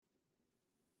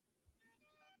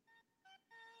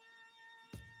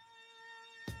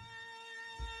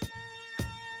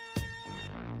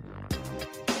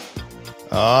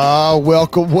Welcome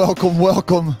to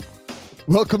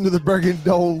the Burgundy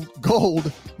Gold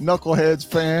Knuckleheads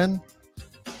fan.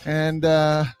 And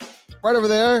right over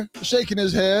there, shaking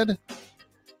his head,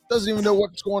 doesn't even know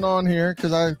what's going on here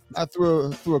because I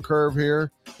threw a curve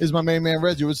here. Is my main man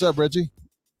Reggie? What's up, Reggie?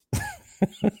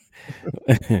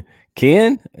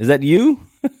 Ken, is that you?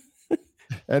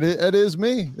 That is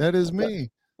me. That is me.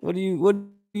 What are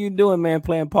you doing, man?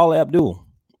 Playing Paula Abdul?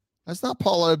 That's not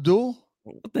Paula Abdul.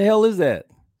 What the hell is that?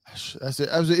 That's it.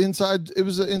 It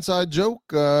was an inside joke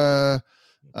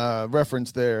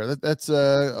reference there. That's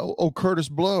Curtis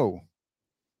Blow.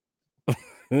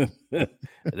 That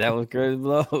was Curtis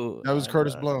Blow. That was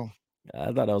Curtis Blow. I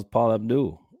thought that was Paula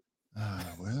Abdul.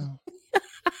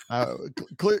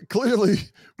 Clearly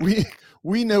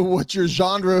we know what your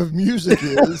genre of music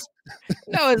is.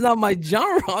 No, it's not my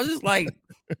genre. I was just like,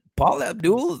 Paula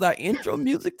Abdul is our intro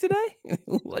music today.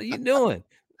 What are you doing?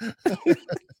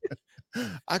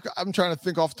 I'm trying to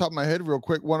think off the top of my head real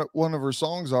quick. One of her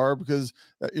songs are because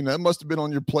it must have been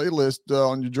on your playlist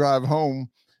on your drive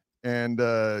home, and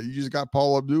you just got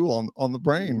Paula Abdul on the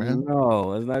brain, man.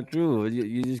 No, that's not true.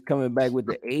 You're just coming back with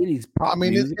the '80s pop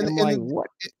music. I'm like,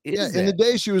 what is that? In the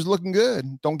day she was looking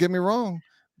good. Don't get me wrong,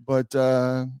 but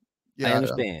yeah, I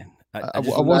understand. I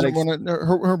wasn't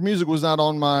her music was not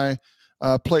on my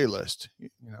playlist,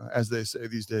 as they say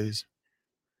these days.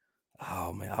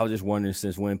 Oh man, I was just wondering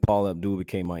since when Paula Abdul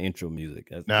became my intro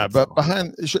music. But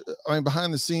behind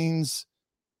the scenes,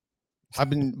 I've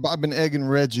been egging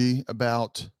Reggie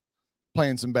about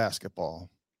playing some basketball,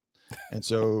 and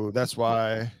so that's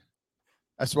why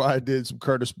I did some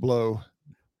Curtis Blow,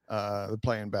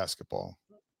 playing basketball.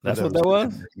 That's what that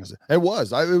was. It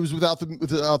was. It was without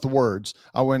the words.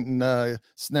 I went and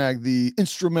snagged the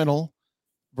instrumental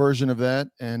version of that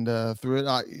and threw it.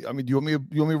 I mean, do you want me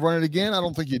to run it again? I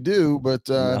don't think you do, but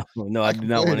no, I do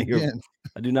not want to hear.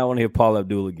 I do not want to hear Paula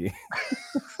Abdul again.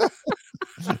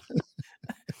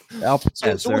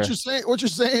 So what you're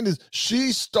saying is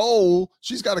she's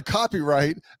got a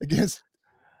copyright against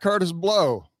Curtis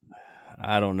Blow.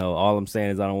 I don't know. All I'm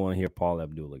saying is I don't want to hear Paula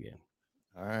Abdul again.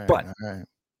 All right. But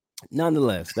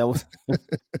nonetheless, that was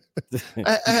that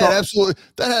had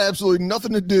absolutely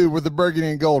nothing to do with the burgundy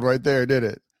and gold right there, did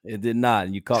it? It did not.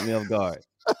 And you caught me off guard.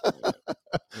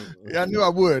 Yeah, I knew I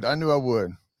would.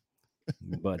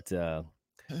 But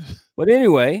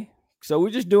anyway, so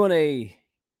we're just doing a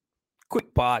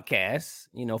quick podcast,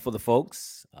 for the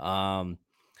folks. Not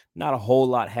a whole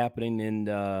lot happening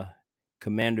in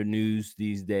Commander news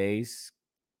these days,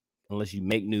 unless you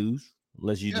make news,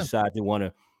 unless you decide to want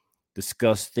to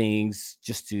discuss things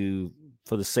just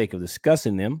for the sake of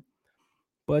discussing them.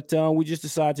 But we just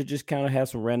decided to just kind of have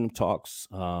some random talks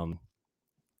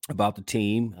about the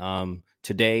team.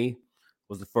 Today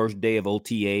was the first day of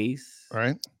OTAs.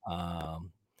 Right.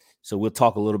 So we'll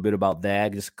talk a little bit about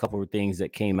that. Just a couple of things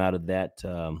that came out of that.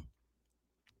 The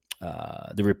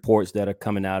reports that are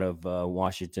coming out of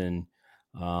Washington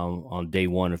on day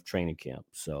one of training camp.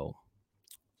 So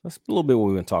that's a little bit what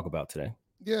we're going to talk about today.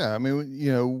 Yeah. I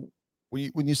mean,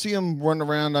 when you see them run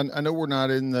around, I know we're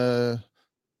not in the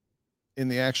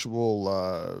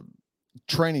actual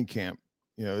training camp.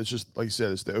 It's just like you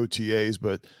said, it's the OTAs.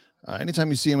 But anytime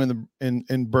you see them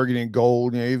in burgundy and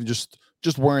gold, even just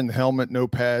wearing the helmet, no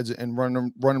pads, and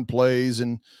running plays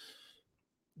and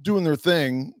doing their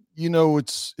thing,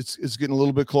 it's getting a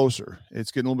little bit closer.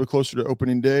 It's getting a little bit closer to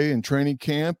opening day and training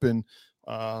camp. And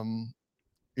I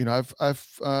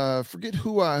forget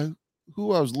who I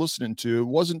was listening to. It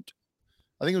wasn't.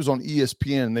 I think it was on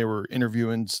ESPN. They were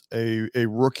interviewing a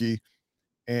rookie,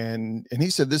 and he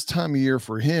said this time of year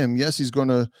for him, yes, he's going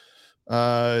to,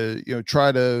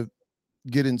 try to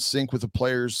get in sync with the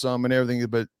players some and everything.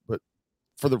 But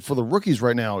for the rookies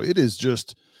right now, it is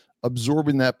just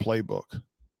absorbing that playbook,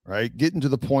 right? Getting to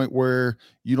the point where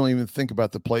you don't even think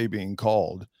about the play being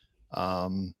called,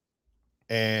 and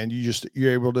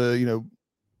you're able to,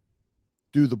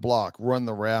 do the block, run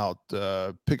the route,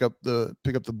 pick up the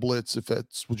blitz if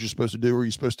that's what you're supposed to do, or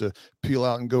you're supposed to peel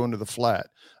out and go into the flat.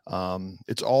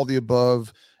 It's all the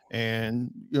above,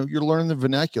 and you're learning the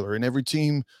vernacular. And every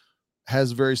team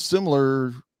has very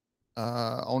similar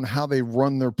on how they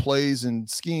run their plays and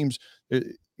schemes.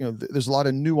 There's a lot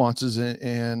of nuances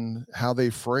in how they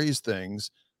phrase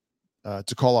things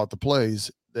to call out the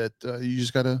plays that you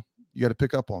just gotta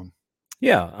pick up on.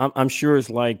 Yeah, I'm sure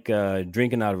it's like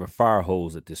drinking out of a fire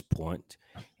hose at this point.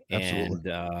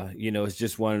 Absolutely. And, it's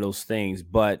just one of those things.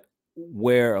 But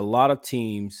where a lot of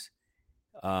teams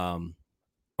are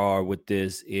with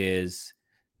this is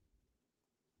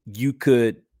you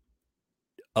could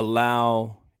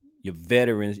allow your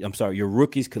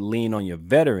rookies could lean on your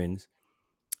veterans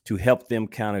to help them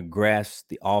kind of grasp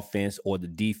the offense or the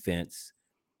defense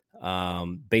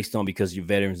based on because your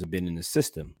veterans have been in the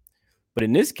system. But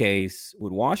in this case,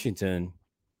 with Washington,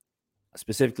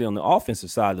 specifically on the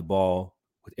offensive side of the ball,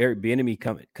 with Eric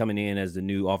Bieniemy coming in as the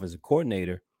new offensive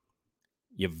coordinator,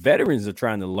 your veterans are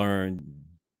trying to learn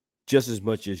just as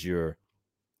much as your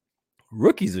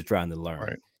rookies are trying to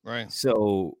learn. Right.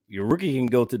 So your rookie can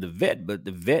go to the vet, but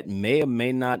the vet may or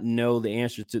may not know the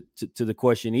answer to the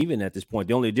question even at this point.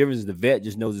 The only difference is the vet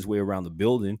just knows his way around the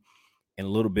building and a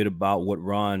little bit about what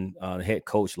Ron, the head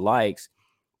coach, likes.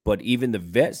 But even the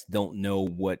vets don't know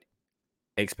what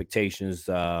expectations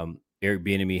Eric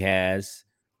Bieniemy has.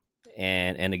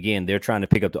 And again, they're trying to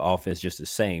pick up the offense just the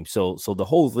same. So the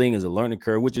whole thing is a learning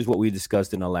curve, which is what we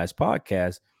discussed in our last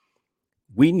podcast.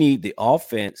 We need the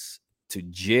offense to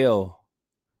gel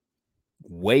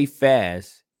way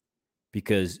fast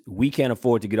because we can't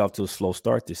afford to get off to a slow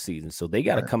start this season. So they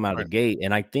got to come out of the gate.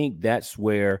 And I think that's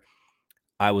where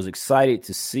I was excited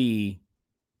to see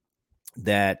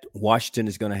that Washington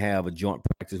is going to have a joint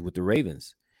practice with the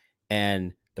Ravens.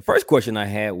 And the first question I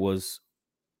had was,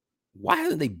 why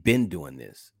haven't they been doing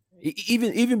this?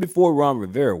 Even before Ron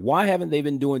Rivera, why haven't they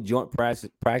been doing joint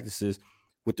practices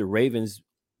with the Ravens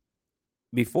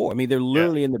before? I mean, they're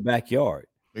literally in the backyard.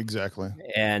 Exactly.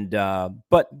 And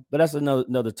but that's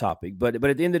another topic. But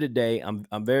at the end of the day,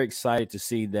 I'm very excited to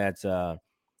see that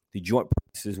the joint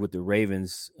practices with the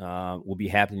Ravens will be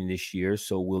happening this year.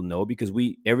 So we'll know, because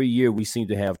every year we seem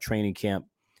to have training camp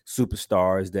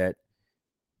superstars that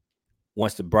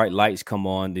once the bright lights come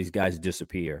on, these guys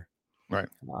disappear. Right.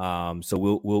 So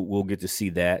we'll get to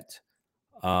see that.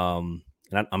 And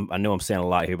I know I'm saying a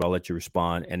lot here, but I'll let you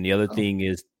respond. And the other thing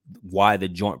is why the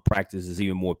joint practice is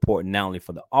even more important, not only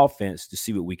for the offense to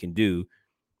see what we can do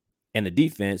and the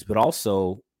defense, but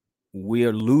also we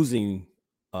are losing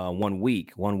 1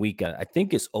 week. 1 week, I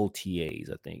think it's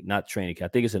OTAs. I think not training. I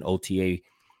think it's an OTA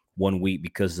 1 week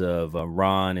because of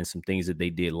Ron and some things that they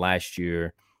did last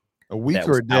year. A week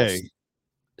or a day?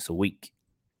 It's a week.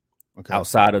 Okay.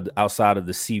 Outside of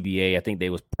the CBA, I think they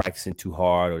was practicing too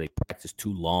hard or they practiced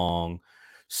too long.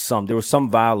 There was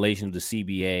some violation of the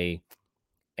CBA,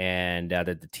 and that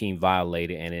the team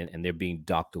violated, and they're being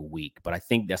docked a week. But I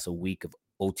think that's a week of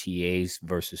OTAs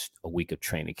versus a week of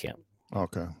training camp.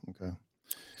 Okay.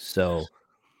 So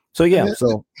yeah.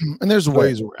 And there's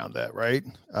ways around that, right?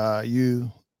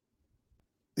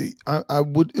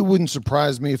 It wouldn't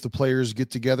surprise me if the players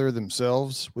get together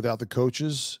themselves without the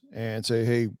coaches and say,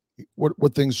 hey,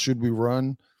 what things should we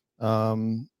run?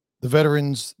 The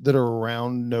veterans that are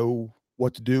around know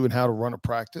what to do and how to run a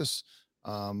practice.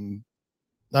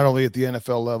 Not only at the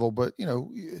NFL level, but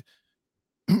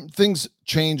things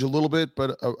change a little bit,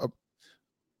 but a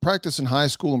practice in high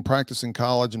school and practice in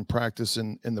college and practice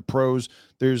in the pros,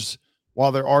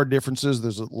 while there are differences,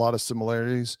 there's a lot of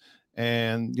similarities,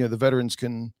 and the veterans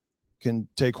can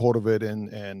take hold of it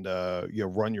and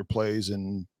run your plays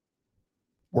and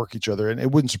work each other. And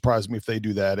it wouldn't surprise me if they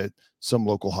do that at some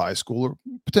local high school, or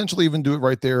potentially even do it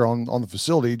right there on the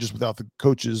facility, just without the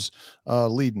coaches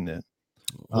leading it.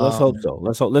 Let's hope so.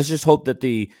 Let's just hope that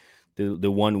the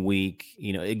 1 week,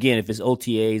 again, if it's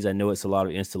OTAs, I know it's a lot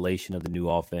of installation of the new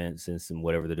offense and some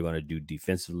whatever they're going to do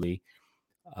defensively.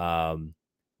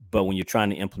 But when you're trying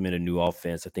to implement a new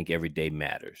offense, I think every day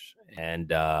matters.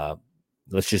 And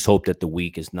let's just hope that the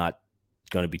week is not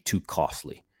going to be too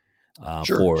costly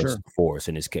for us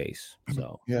in this case.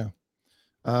 So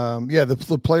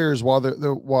the players,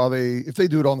 if they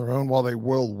do it on their own, while they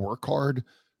will work hard,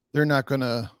 they're not going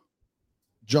to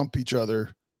jump each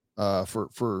other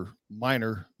for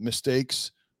minor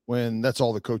mistakes when that's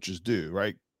all the coaches do,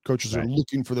 right? Coaches are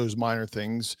looking for those minor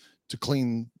things to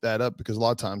clean that up, because a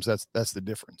lot of times that's the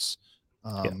difference.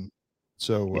 For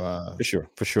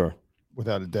sure,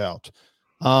 without a doubt.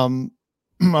 I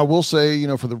will say,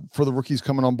 for the rookies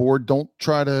coming on board, don't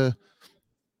learn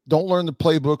the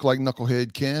playbook like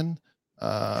Knucklehead Ken.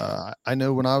 I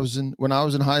know when I was in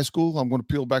high school, I'm going to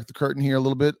peel back the curtain here a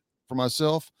little bit for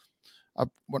myself.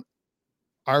 When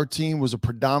our team was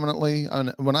predominantly,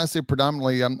 and when I say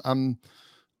predominantly, I'm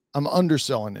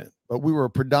underselling it, but we were a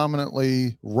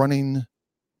predominantly running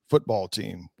football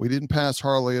team. We didn't pass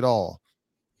hardly at all.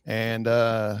 And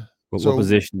what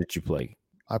position did you play?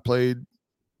 I played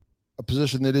a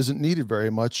position that isn't needed very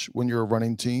much when you're a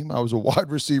running team. I was a wide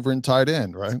receiver and tight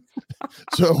end, right?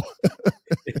 So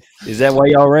is that why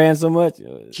y'all ran so much?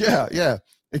 Yeah,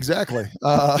 exactly.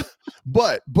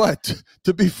 But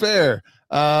to be fair,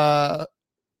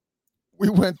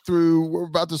 we're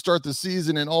about to start the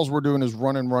season, and all we're doing is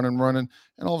running. And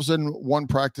all of a sudden, one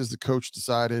practice, the coach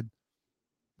decided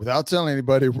without telling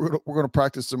anybody, we're going to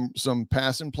practice some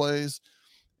passing plays.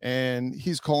 And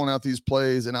he's calling out these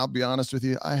plays. And I'll be honest with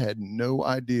you, I had no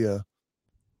idea.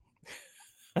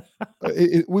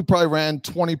 We probably ran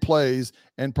 20 plays,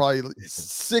 and probably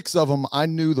 6 of them I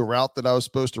knew the route that I was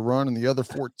supposed to run, and the other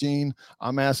 14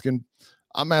 I'm asking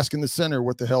the center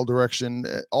what the hell direction.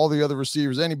 All the other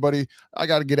receivers, anybody, I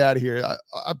got to get out of here.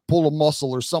 I pull a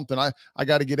muscle or something. I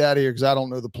got to get out of here because I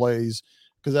don't know the plays,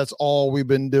 because that's all we've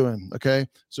been doing. Okay,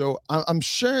 so I'm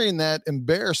sharing that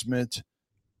embarrassment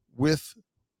with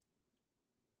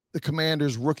the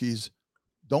Commanders rookies.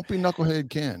 Don't be knucklehead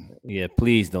Ken. Yeah,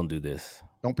 please don't do this.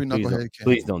 Don't be knucklehead Ken.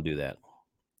 Please don't do that.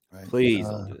 Right? Please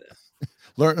don't do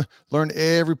that. Learn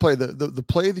every play. The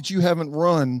play that you haven't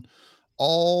run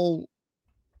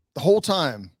the whole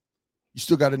time, you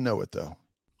still got to know it though,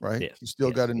 right? Yes, you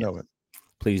still got to know it.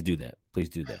 Please do that. Please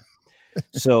do that.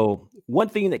 So one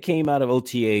thing that came out of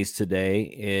OTAs today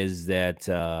is that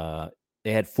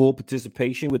they had full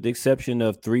participation with the exception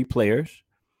of 3 players.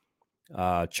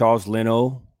 Charles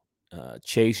Leno,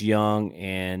 Chase Young,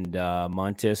 and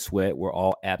Montez Sweat were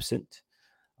all absent.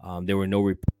 There were no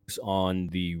reports on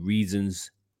the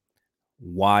reasons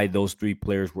why those 3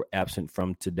 players were absent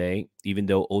from today. Even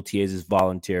though OTAs is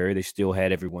voluntary, they still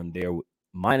had everyone there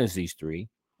minus these 3.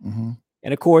 Mm-hmm.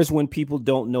 And of course, when people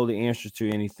don't know the answers to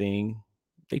anything,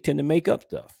 they tend to make up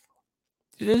stuff.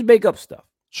 They just make up stuff.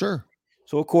 Sure.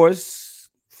 So of course,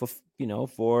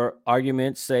 for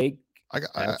argument's sake, I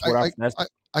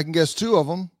can guess 2 of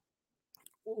them.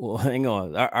 Well, hang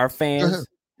on. Our fans,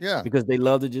 because they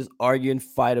love to just argue and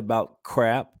fight about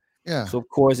crap. Yeah. So of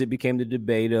course, it became the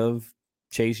debate of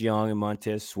Chase Young and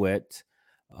Montez Sweat,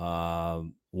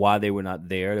 why they were not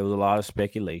there. There was a lot of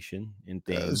speculation and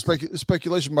things.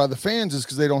 Speculation by the fans is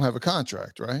because they don't have a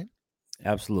contract, right?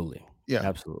 Absolutely. Yeah.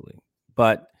 Absolutely.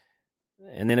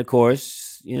 And then of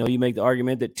course, you make the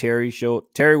argument that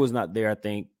Terry was not there, I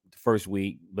think, the first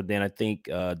week, but then I think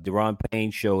Deron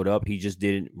Payne showed up. He just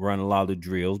didn't run a lot of the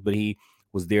drills, but he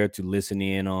was there to listen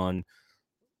in on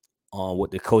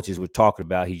what the coaches were talking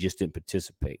about. He just didn't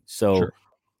participate. So, sure.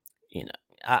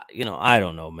 I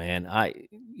don't know, man.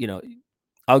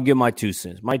 I'll give my 2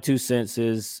 cents. My 2 cents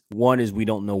is, one is we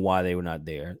don't know why they were not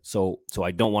there. So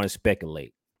I don't want to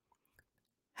speculate.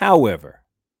 However,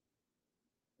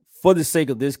 for the sake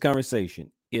of this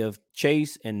conversation, if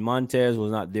Chase and Montez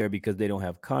was not there because they don't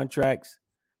have contracts,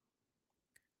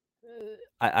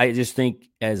 I just think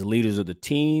as leaders of the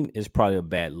team, it's probably a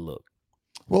bad look.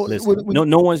 Well,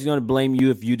 no one's going to blame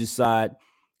you if you decide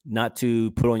not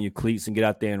to put on your cleats and get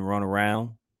out there and run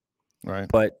around. Right.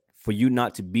 But for you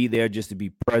not to be there, just to be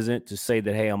present, to say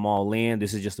that, hey, I'm all in.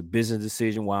 This is just a business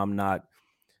decision why I'm not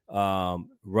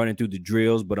running through the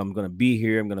drills, but I'm going to be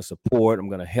here. I'm going to support. I'm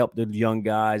going to help the young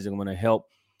guys. I'm going to help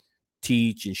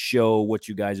teach and show what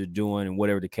you guys are doing and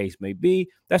whatever the case may be.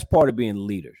 That's part of being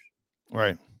leaders.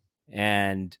 Right.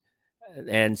 And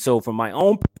so from my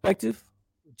own perspective,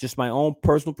 just my own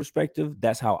personal perspective,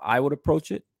 that's how I would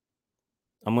approach it.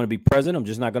 I'm going to be present. I'm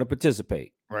just not going to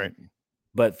participate. Right.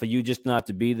 But for you just not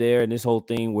to be there, and this whole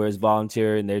thing where it's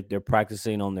voluntary and they're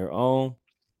practicing on their own,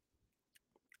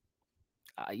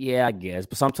 yeah, I guess.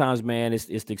 But sometimes, man, it's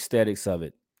the aesthetics of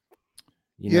it.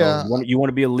 You want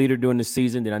to be a leader during the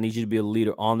season, then I need you to be a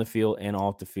leader on the field and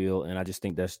off the field. And I just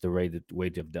think that's the way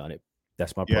they've done it.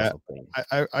 That's my personal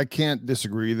opinion. I can't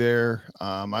disagree there.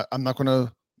 I'm not going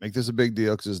to make this a big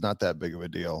deal because it's not that big of a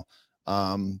deal.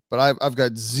 But I've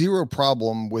got zero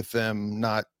problem with them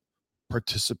not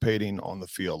participating on the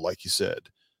field, like you said.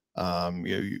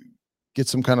 You get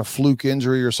some kind of fluke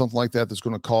injury or something like that that's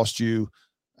going to cost you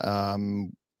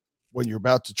when you're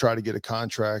about to try to get a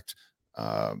contract.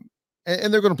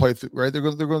 And they're going to play right. They're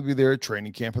going to be there at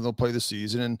training camp and they'll play the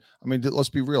season. And I mean, let's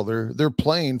be real. They're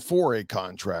playing for a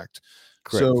contract.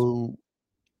 Correct. So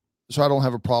I don't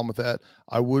have a problem with that.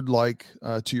 I would like,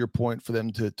 to your point, for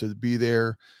them to be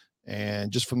there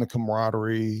and just from the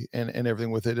camaraderie and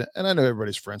everything with it. And I know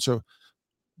everybody's friends. So,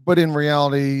 but in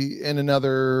reality, in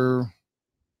another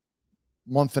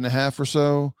month and a half or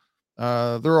so,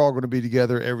 they're all going to be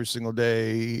together every single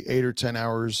day, 8 or 10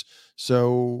 hours.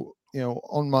 So,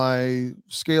 on my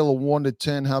scale of 1 to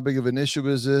 10, how big of an issue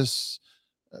is this?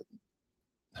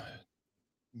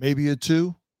 Maybe a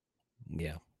 2.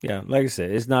 Yeah. Yeah. Like I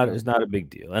said, it's not a big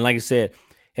deal. And like I said,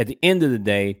 at the end of the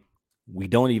day, we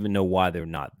don't even know why they're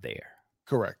not there.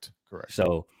 Correct.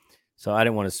 So I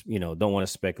didn't want to, don't want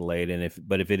to speculate. And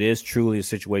if it is truly a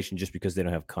situation just because they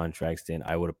don't have contracts, then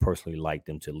I would have personally liked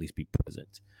them to at least be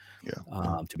present.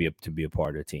 Yeah. To be a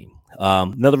part of the team.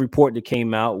 Another report that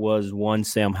came out was one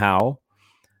Sam Howell.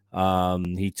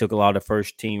 He took a lot of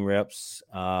first team reps.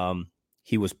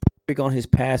 He was quick on his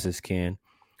passes, Ken,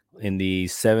 in the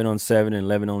 7-on-7 and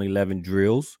 11-on-11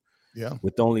 drills. Yeah.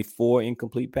 With only 4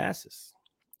 incomplete passes.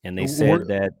 And they Were, said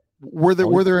that were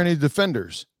there any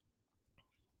defenders?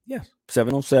 Yeah,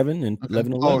 7-on-7 and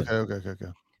 11-on-11. Okay.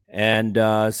 And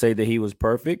say that he was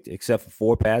perfect except for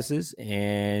 4 passes,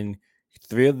 and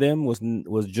 3 of them was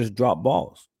just drop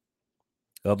balls.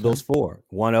 Of those 4,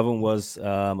 one of them was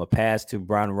a pass to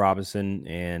Brian Robinson,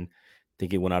 and I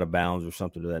think it went out of bounds or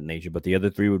something of that nature. But the other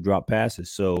 3 were drop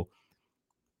passes. So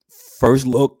first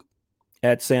look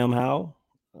at Sam Howell,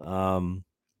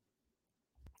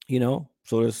 so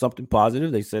there's something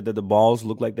positive. They said that the balls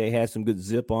looked like they had some good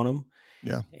zip on them.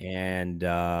 Yeah, and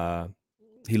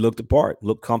he looked apart,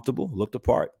 looked comfortable, looked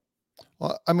apart.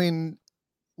 Well, I mean,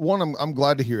 one, I'm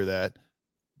glad to hear that,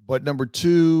 but number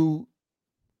 2,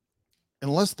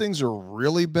 unless things are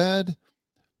really bad,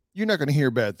 you're not going to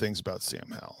hear bad things about Sam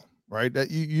Howell, right?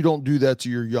 That you don't do that to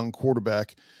your young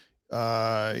quarterback.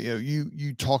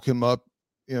 You talk him up.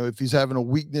 If he's having a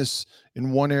weakness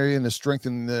in one area and a strength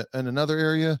in another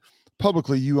area,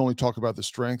 publicly you only talk about the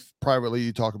strength. Privately,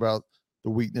 you talk about the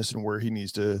weakness and where he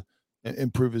needs to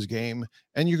improve his game.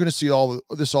 And you're going to see all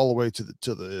the way to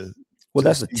the. Well,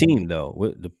 that's the team,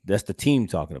 though. That's the team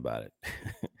talking about it.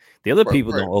 The other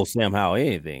people don't owe Sam Howell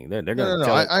anything. They're going to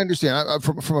tell. I understand.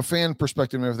 From a fan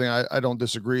perspective and everything, I don't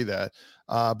disagree that.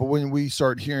 But when we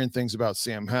start hearing things about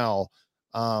Sam Howell,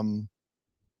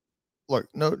 look,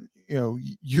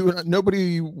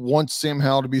 nobody wants Sam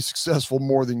Howell to be successful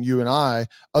more than you and I,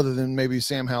 other than maybe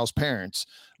Sam Howell's parents.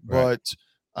 Right.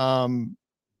 But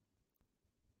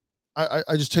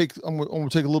I just I'm going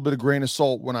to take a little bit of grain of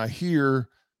salt when I hear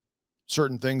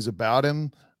certain things about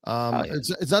him.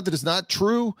 It's not that it's not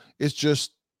true. It's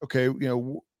just, okay,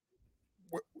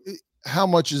 how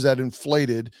much is that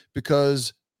inflated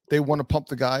because they want to pump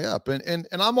the guy up, and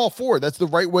I'm all for it. That's the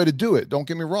right way to do it. Don't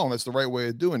get me wrong. That's the right way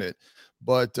of doing it.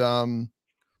 But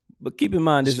keep in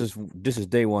mind, this is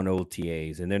day one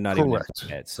OTAs, and they're not correct.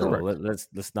 Even bad. So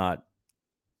let's not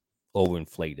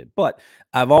overinflate it. But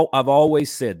I've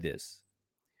always said this: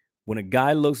 when a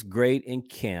guy looks great in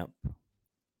camp,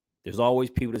 there's always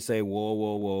people that say,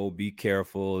 whoa, be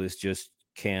careful. It's just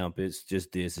camp. It's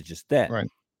just this. It's just that. Right.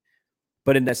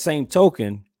 But in that same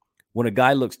token, when a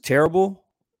guy looks terrible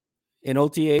in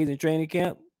OTAs and training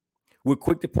camp, we're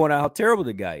quick to point out how terrible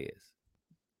the guy is.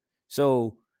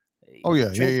 So,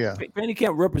 training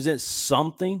camp represents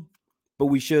something, but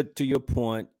we should, to your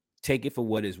point, take it for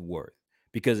what it's worth.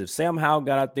 Because if Sam Howell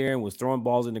got out there and was throwing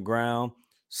balls in the ground,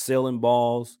 sailing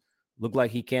balls, looked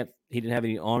like he didn't have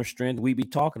any arm strength, we'd be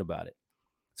talking about it.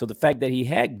 So the fact that he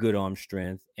had good arm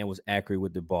strength and was accurate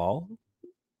with the ball,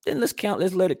 then let's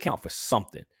let it count for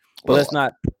something. But let's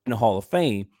not put in the Hall of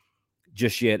Fame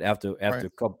just yet after a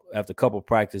couple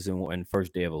practice and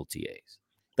first day of OTAs.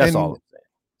 That's all I'm saying.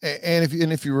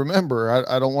 And if you remember,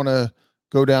 I don't want to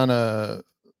go down a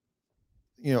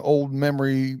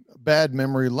bad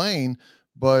memory lane,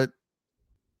 but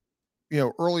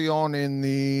early on in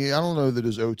I don't know that it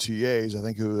was OTAs. I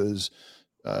think it was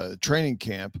training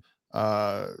camp.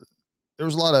 There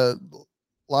was a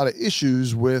lot of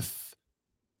issues with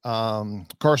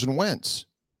Carson Wentz,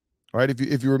 right?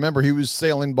 If you remember, he was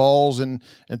sailing balls and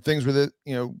things with it,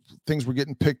 things were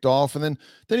getting picked off, and then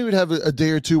he would have a day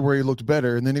or two where he looked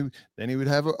better, and then he would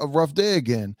have a rough day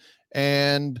again.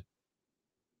 And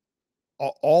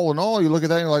all in all, you look at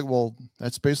that and you're like, well,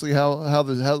 that's basically how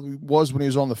it was when he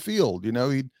was on the field.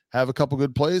 He'd have a couple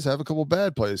good plays, have a couple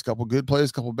bad plays, couple good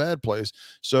plays, couple bad plays.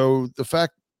 So the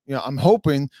fact, I'm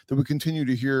hoping that we continue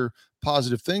to hear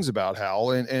positive things about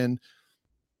Howell, and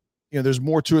there's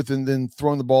more to it than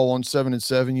throwing the ball on 7 and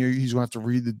 7. He's going to have to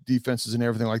read the defenses and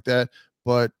everything like that.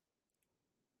 But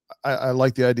I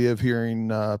like the idea of hearing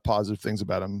positive things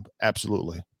about him.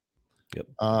 Absolutely. Yep.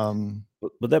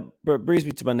 But that brings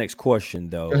me to my next question,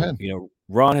 though. Go ahead.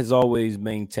 Ron has always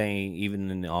maintained,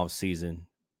 even in the offseason,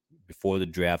 before the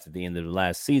draft, at the end of the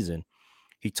last season,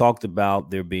 he talked about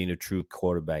there being a true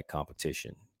quarterback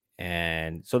competition.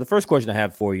 And so the first question I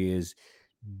have for you is,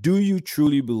 do you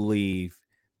truly believe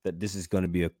that this is going to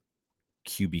be a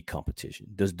QB competition?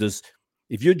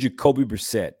 If you're Jacoby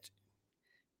Brissett,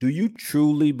 do you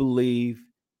truly believe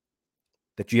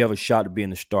that you have a shot at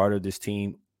being the starter of this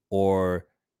team, or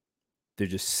they're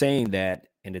just saying that,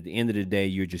 and at the end of the day,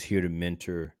 you're just here to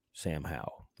mentor Sam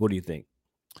Howell? What do you think?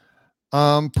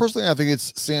 Personally, I think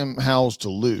it's Sam Howell's to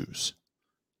lose.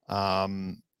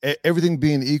 Everything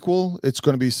being equal, it's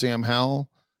going to be Sam Howell.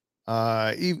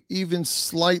 Even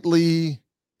slightly,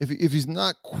 if he's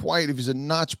not quite, if he's a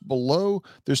notch below,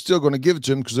 they're still going to give it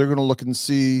to him because they're going to look and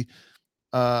see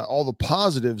all the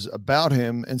positives about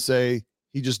him and say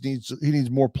He needs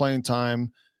more playing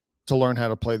time to learn how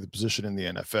to play the position in the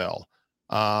NFL.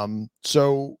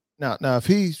 So now if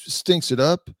he stinks it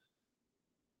up,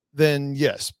 then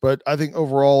yes. But I think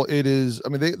overall it is. I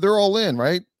mean, they're all in,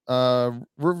 right?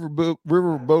 Riverboat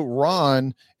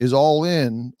Ron is all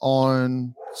in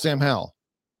on Sam Howell.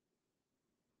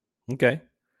 Okay.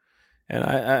 And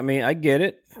I mean, I get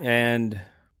it. And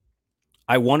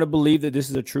I want to believe that this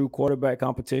is a true quarterback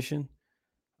competition.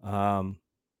 My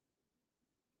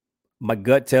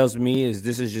gut tells me is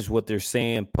this is just what they're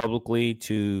saying publicly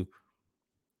to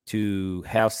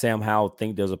have Sam Howell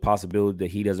think there's a possibility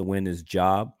that he doesn't win his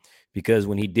job. Because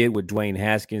when he did with Dwayne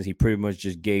Haskins, he pretty much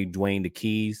just gave Dwayne the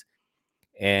keys.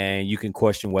 And you can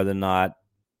question whether or not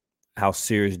how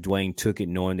serious Dwayne took it,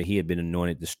 knowing that he had been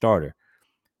anointed the starter.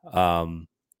 And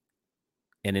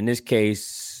in this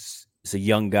case, it's a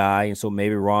young guy. And so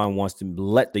maybe Ron wants to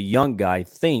let the young guy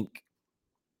think,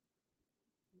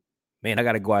 man, I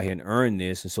got to go out here and earn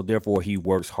this. And so therefore he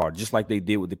works hard, just like they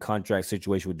did with the contract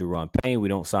situation with Daron Payne. We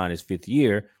don't sign his 5th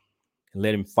year and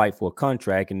let him fight for a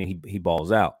contract, and then he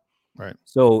balls out. Right.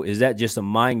 So is that just a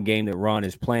mind game that Ron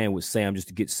is playing with Sam just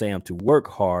to get Sam to work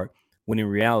hard, when in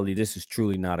reality, this is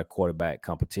truly not a quarterback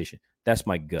competition? That's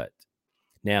my gut.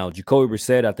 Now, Jacoby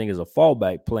Brissett, I think, is a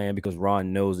fallback plan because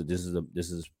Ron knows that this is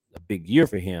a big year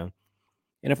for him.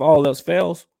 And if all else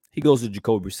fails, he goes to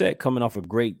Jacoby Brissett, coming off a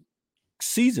great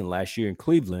season last year in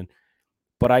Cleveland.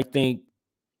 But I think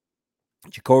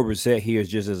Jacoby Brissett here is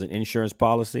just as an insurance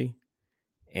policy.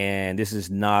 And this is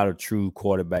not a true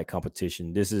quarterback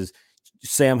competition. This is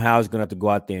Sam Howell's going to have to go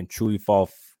out there and truly fall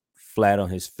flat on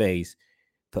his face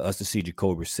for us to see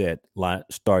Jacoby Brissett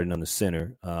starting on the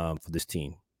center for this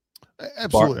team.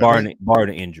 Absolutely. Bar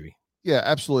the injury. Yeah,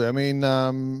 absolutely. I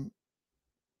mean,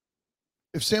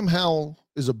 if Sam Howell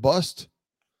is a bust,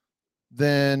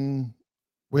 then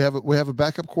we have a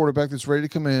backup quarterback that's ready to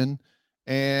come in,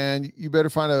 and you better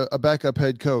find a backup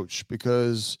head coach,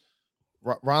 because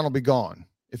Ron will be gone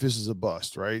if this is a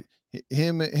bust, right?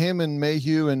 Him and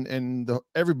Mayhew and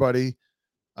everybody.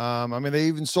 I mean, they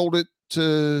even sold it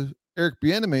to Eric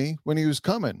Bieniemy when he was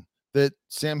coming that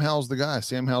Sam Howell's the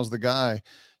guy.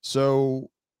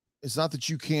 So it's not that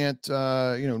you can't,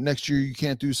 next year you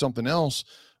can't do something else,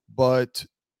 but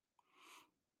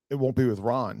it won't be with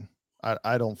Ron.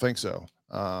 I don't think so.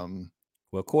 Well,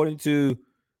 according to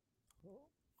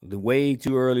the way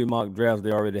too early mock drafts,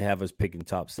 they already have us picking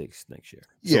top 6 next year.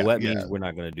 So that means we're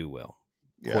not going to do well.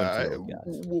 Yeah,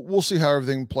 we'll see how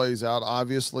everything plays out,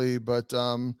 obviously. But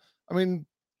I mean,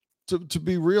 to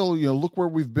be real, look where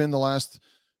we've been the last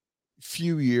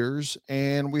few years,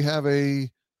 and we have a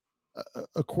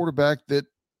quarterback that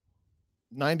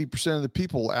 90% of the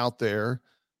people out there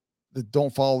that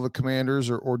don't follow the Commanders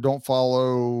or don't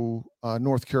follow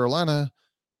North Carolina,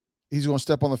 he's going to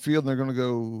step on the field and they're going to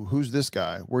go, who's this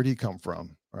guy? Where'd he come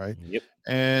from? Right. Yep.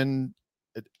 And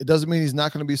it doesn't mean he's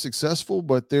not going to be successful,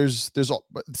 but but at the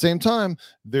same time,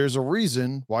 there's a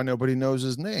reason why nobody knows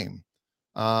his name.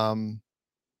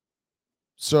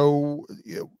 So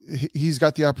he's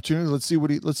got the opportunity. Let's see what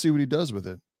he does with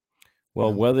it.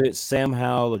 Well, whether it's Sam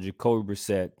Howell or Jacoby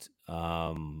Brissett,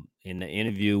 in the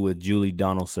interview with Julie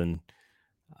Donaldson,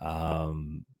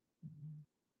 the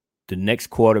next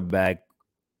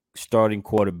starting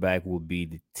quarterback will be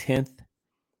the 10th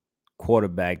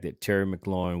quarterback that Terry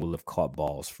McLaurin will have caught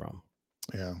balls from.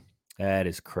 Yeah. That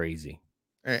is crazy.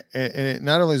 And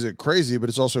not only is it crazy, but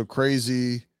it's also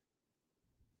crazy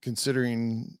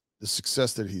considering the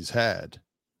success that he's had.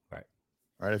 Right.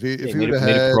 If he would have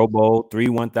had Pro Bowl, 3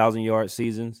 1,000-yard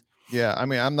seasons. Yeah. I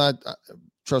mean, I'm not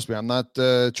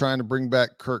trying to bring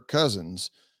back Kirk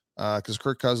Cousins, because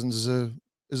Kirk Cousins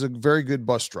is a very good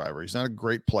bus driver. He's not a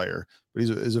great player, but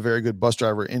he's a very good bus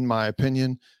driver, in my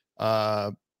opinion.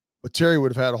 But Terry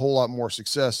would have had a whole lot more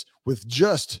success with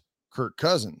just Kirk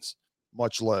Cousins,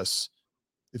 much less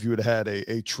if you would have had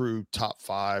a true top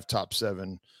 5, top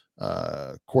 7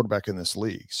 quarterback in this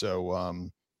league.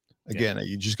 So, again,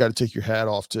 you just got to take your hat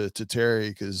off to Terry,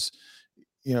 because,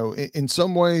 in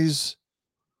some ways,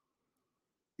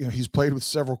 he's played with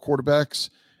several quarterbacks,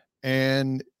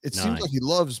 and it seems like he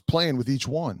loves playing with each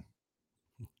one.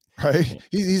 Right? I think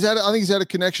he's had a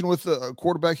connection with a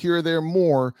quarterback here or there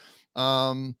more.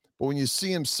 But when you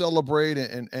see him celebrate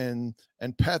and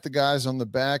pat the guys on the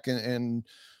back and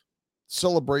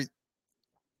celebrate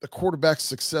the quarterback's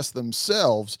success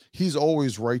themselves, he's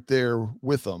always right there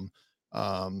with them.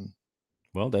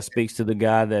 Well, that speaks to the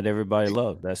guy that everybody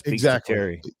loved. That speaks to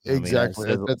Terry.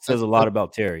 Exactly. That says a lot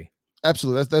about Terry.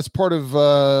 Absolutely. That's part of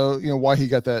why he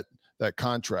got that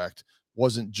contract.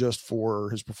 Wasn't just for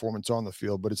his performance on the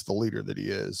field, but it's the leader that he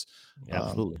is.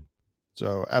 Absolutely.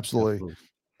 So absolutely.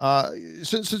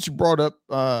 Since you brought up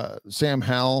Sam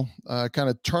Howell, kind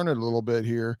of turn it a little bit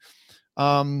here.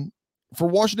 For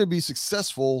Washington to be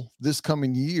successful this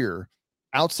coming year,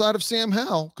 outside of Sam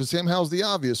Howell, because Sam Howell's the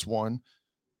obvious one,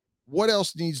 what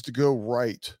else needs to go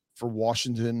right for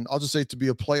Washington? I'll just say to be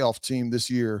a playoff team this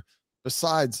year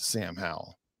besides Sam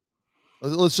Howell.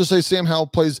 Let's just say Sam Howell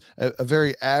plays a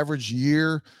very average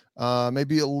year,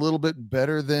 maybe a little bit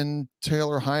better than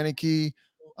Taylor Heineke,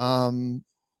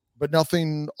 but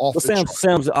nothing off the chart.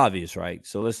 Sam's obvious, right?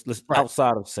 So let's right.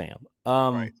 Outside of Sam,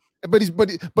 right. But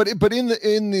in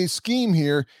the scheme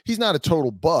here, he's not a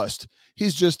total bust.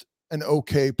 He's just an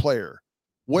okay player.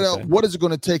 What else? What is it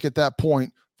going to take at that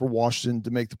point for Washington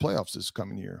to make the playoffs this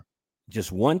coming year?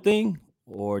 Just one thing,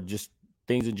 or just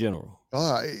things in general?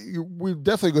 We're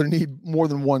definitely going to need more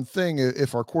than one thing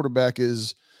if our quarterback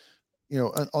is,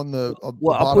 on the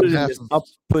bottom half. I'll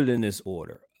put it in this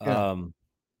order. Yeah.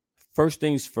 First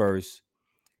things first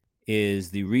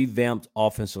is the revamped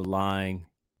offensive line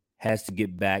has to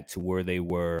get back to where they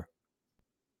were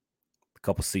a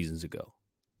couple seasons ago.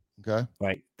 Okay.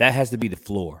 Right. That has to be the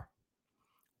floor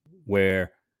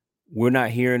where we're not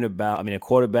hearing about. A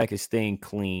quarterback is staying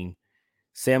clean.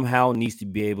 Sam Howell needs to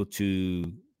be able to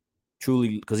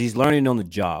truly, because he's learning on the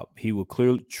job. He will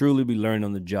truly be learning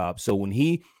on the job. So when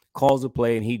he calls a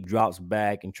play and he drops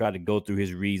back and try to go through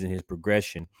his reads and his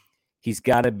progression, he's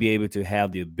got to be able to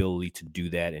have the ability to do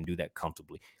that and do that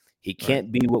comfortably. He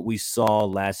can't be what we saw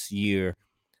last year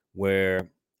where,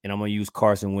 and I'm going to use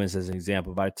Carson Wentz as an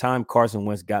example. By the time Carson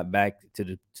Wentz got back to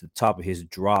the top of his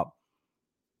drop,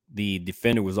 the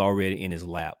defender was already in his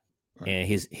lap. Right.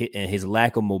 And his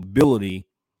lack of mobility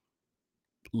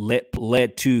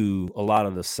led to a lot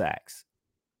of the sacks.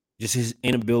 Just his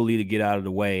inability to get out of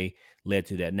the way led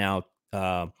to that. Now,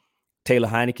 Taylor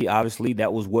Heineke, obviously,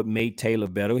 that was what made Taylor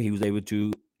better. He was able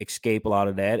to escape a lot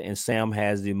of that, and Sam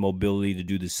has the mobility to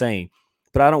do the same.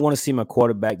 But I don't want to see my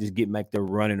quarterback just get back there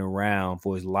running around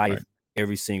for his life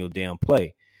every single damn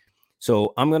play.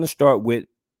 So I'm going to start with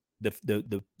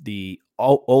the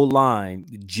O-line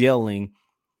gelling,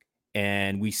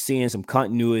 and we seeing some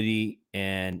continuity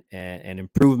and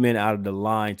improvement out of the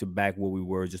line to back where we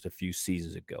were just a few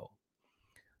seasons ago.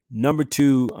 Number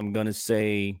two, I'm going to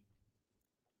say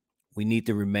we need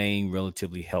to remain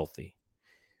relatively healthy,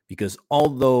 because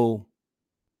although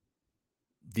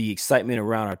the excitement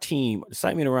around our team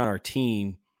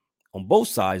on both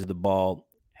sides of the ball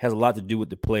has a lot to do with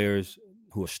the players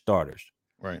who are starters.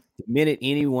 Right. The minute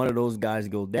any one of those guys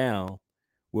go down,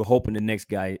 we're hoping the next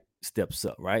guy steps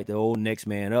up, right? The old next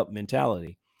man up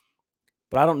mentality.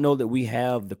 But I don't know that we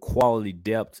have the quality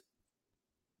depth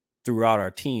throughout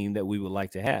our team that we would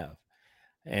like to have.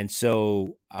 And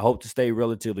so I hope to stay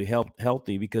relatively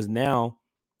healthy, because now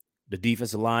the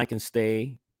defensive line can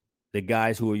stay. The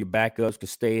guys who are your backups can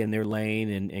stay in their lane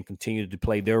and continue to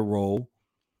play their role.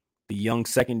 The young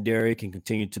secondary can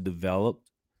continue to develop.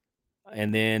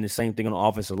 And then the same thing on the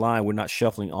offensive line. We're not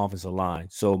shuffling offensive line.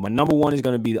 So my number one is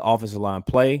going to be the offensive line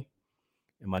play.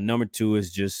 And my number two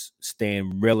is just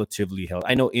staying relatively healthy.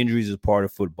 I know injuries is part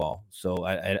of football, so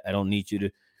I don't need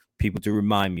people to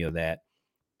remind me of that.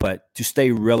 But to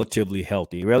stay relatively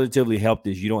healthy. Relatively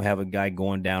healthy is you don't have a guy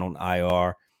going down on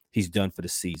IR. He's done for the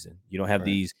season. You don't have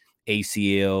these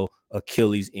ACL,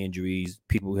 Achilles injuries,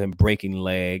 people with him breaking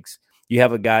legs. You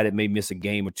have a guy that may miss a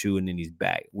game or two and then he's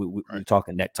back. We're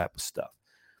talking that type of stuff.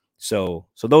 So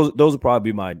those will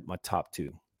probably be my top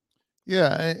two.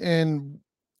 Yeah, and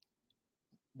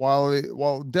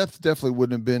while depth definitely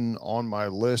wouldn't have been on my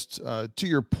list, to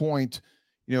your point,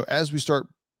 as we start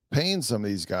paying some of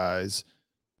these guys,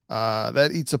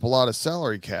 that eats up a lot of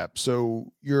salary cap.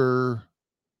 So your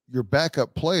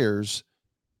backup players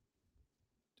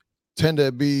tend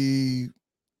to be,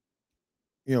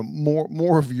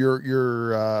 more of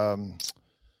your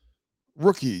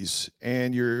rookies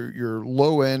and your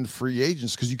low end free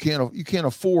agents, because you can't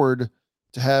afford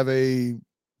to have a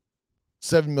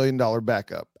 $7 million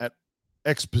backup at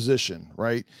X position,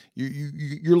 right?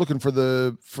 You're looking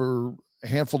for a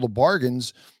handful of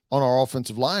bargains on our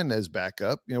offensive line as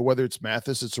backup, whether it's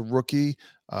Mathis, it's a rookie,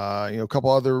 a couple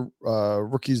other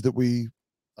rookies that we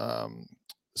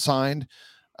signed.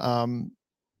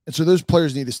 And so those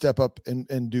players need to step up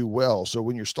and do well. So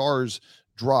when your stars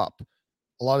drop,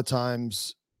 a lot of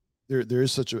times there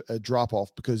is such a drop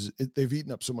off because they've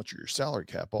eaten up so much of your salary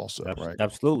cap also, right?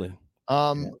 Absolutely.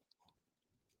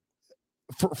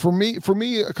 For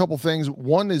me, a couple things.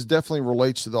 One is definitely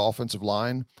relates to the offensive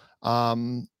line.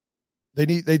 They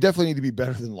definitely need to be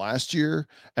better than last year.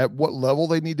 At what level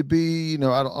they need to be,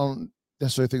 I don't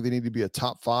necessarily think they need to be a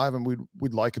top 5, and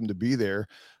we'd like them to be there.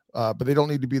 but they don't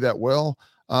need to be that well.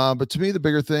 But to me, the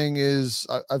bigger thing is,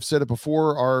 I've said it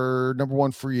before, our number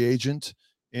one free agent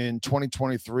in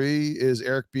 2023 is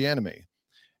Eric Bieniemy.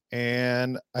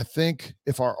 And I think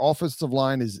if our offensive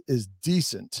line is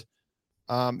decent,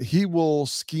 he will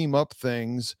scheme up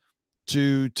things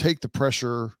to take the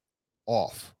pressure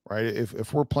off, right?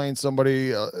 If we're playing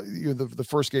somebody, the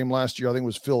first game last year, I think it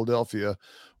was Philadelphia,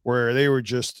 where they were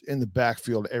just in the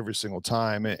backfield every single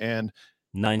time. And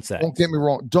 9 sacks. Don't get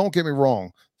me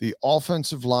wrong. The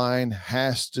offensive line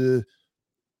has to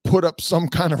put up some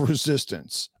kind of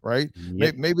resistance, right?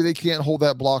 Yep. Maybe they can't hold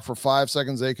that block for 5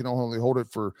 seconds. They can only hold it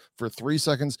for 3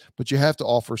 seconds, but you have to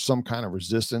offer some kind of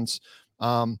resistance.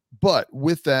 But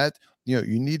with that,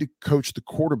 you need to coach the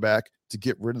quarterback to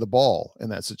get rid of the ball in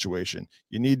that situation.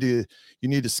 You need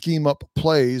to scheme up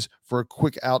plays for a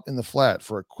quick out in the flat,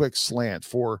 for a quick slant,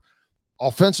 for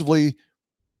offensively,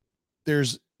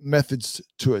 there's methods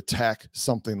to attack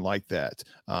something like that.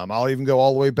 I'll even go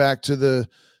all the way back to the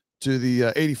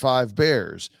 85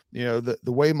 Bears. The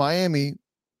way Miami,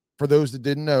 for those that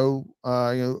didn't know,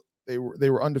 they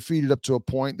were undefeated up to a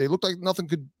point. They looked like nothing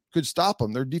could stop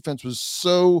them. Their defense was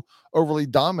so overly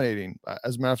dominating.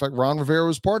 As a matter of fact, Ron Rivera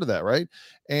was part of that, right?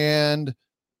 And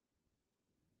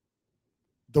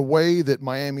the way that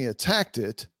Miami attacked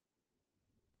it,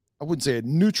 I wouldn't say it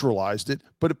neutralized it,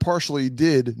 but it partially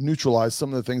did neutralize some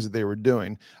of the things that they were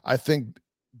doing. I think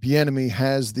Bieniemy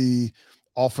has the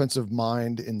offensive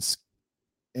mind and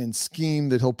scheme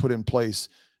that he'll put in place,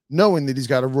 knowing that he's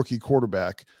got a rookie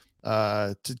quarterback,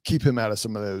 to keep him out of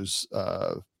some of those,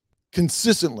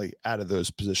 consistently out of those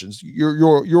positions.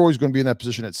 You're always going to be in that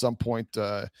position at some point.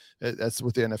 That's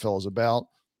what the NFL is about.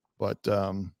 But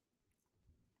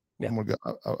yeah,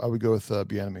 I would go with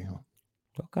Bieniemy.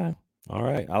 Okay. All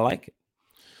right. I like it.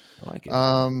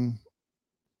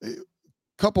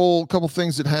 Couple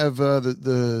things that have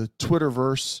the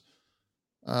Twitterverse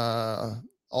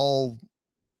all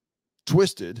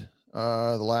twisted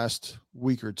the last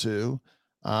week or two.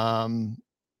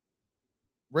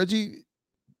 Reggie,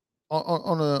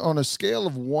 on a scale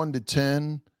of 1 to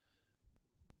 10,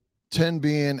 10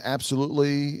 being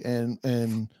absolutely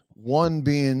and 1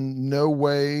 being no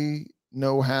way,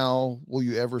 no how will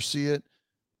you ever see it,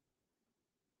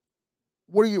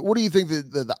 what do you think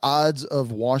the odds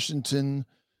of Washington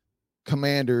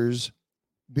Commanders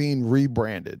being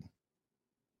rebranded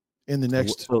in the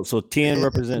next? So 10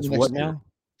 represents what now?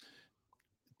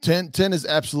 10 is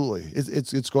absolutely.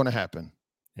 It's going to happen.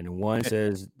 And 1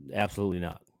 says absolutely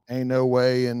not. Ain't no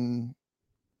way, and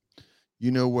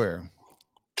you know where.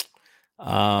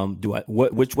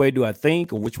 Which way do I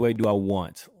think, or which way do I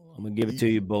want? I'm gonna give it to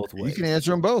you both ways. You can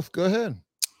answer them both. Go ahead.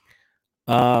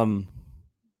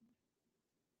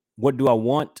 What do I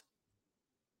want?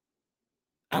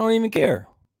 I don't even care.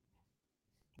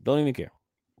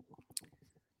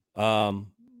 But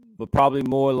probably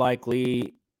more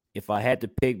likely, if I had to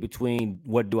pick between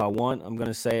what do I want, I'm going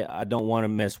to say I don't want to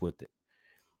mess with it.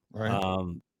 Right.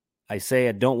 I say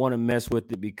I don't want to mess with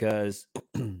it because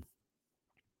when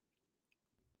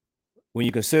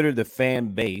you consider the fan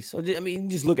base,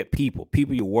 just look at people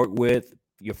you work with,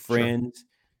 your friends. Sure.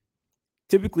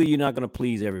 Typically, you're not going to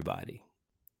please everybody.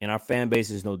 And our fan base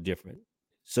is no different.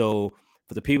 So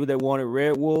for the people that wanted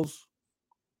Red Wolves,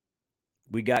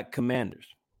 we got Commanders.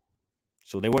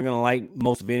 So they weren't going to like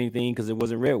most of anything because it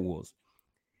wasn't Red Wolves.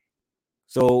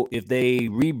 So if they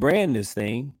rebrand this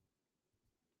thing,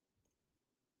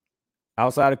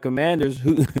 outside of Commanders,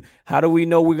 how do we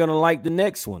know we're going to like the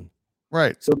next one?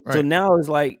 Right. So now it's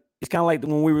kind of like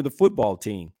when we were the football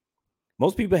team.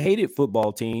 Most people hated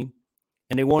football team,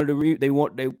 and they wanted to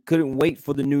they couldn't wait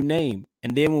for the new name.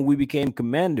 And then when we became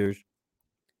Commanders,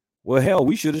 well, hell,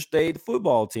 we should have stayed the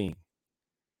football team.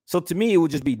 So to me, it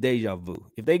would just be deja vu.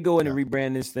 If they go in and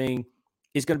rebrand this thing,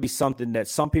 it's going to be something that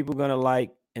some people are going to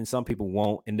like and some people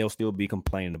won't, and they'll still be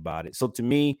complaining about it. So to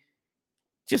me,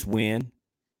 just win.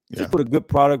 Yeah. Just put a good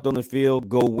product on the field,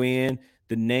 go win.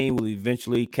 The name will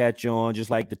eventually catch on, just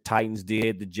like the Titans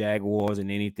did, the Jaguars,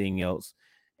 and anything else.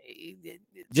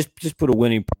 Just put a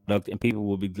winning product, and people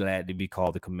will be glad to be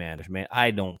called the Commanders, man.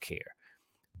 I don't care.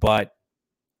 But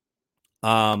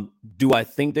do I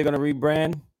think they're going to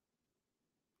rebrand?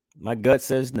 My gut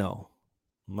says no.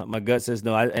 My gut says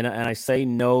no. And I say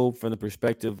no from the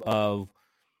perspective of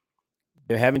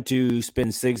they're having to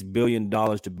spend $6 billion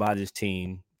to buy this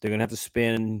team. They're going to have to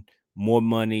spend more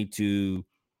money to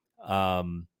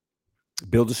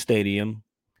build a stadium.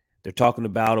 They're talking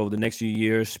about over the next few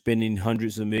years spending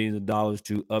hundreds of millions of dollars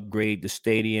to upgrade the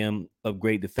stadium,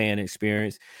 upgrade the fan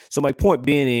experience. So my point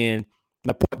being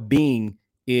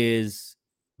is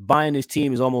buying this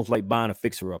team is almost like buying a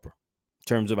fixer-upper.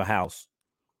 terms of a house.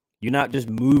 You're not just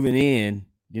moving in.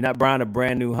 You're not buying a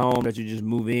brand new home that you just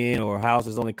move in, or a house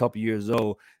that's only a couple years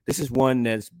old. This is one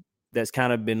that's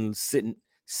kind of been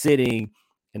sitting,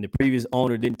 and the previous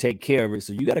owner didn't take care of it.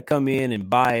 So you got to come in and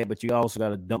buy it, but you also got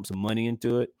to dump some money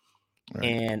into it. Right.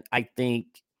 And I think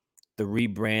the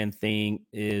rebrand thing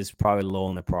is probably low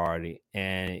on the priority.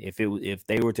 And if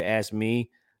they were to ask me,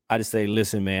 I'd just say,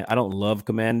 listen, man, I don't love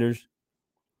Commanders,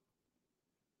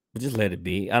 but just let it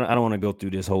be. I don't want to go through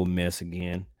this whole mess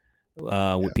again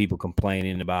with people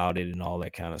complaining about it and all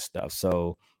that kind of stuff.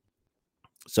 So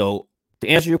to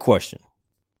answer your question,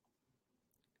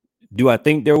 do I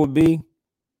think there would be?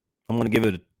 I'm going to give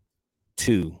it a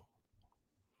 2.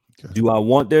 Okay. Do I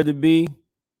want there to be?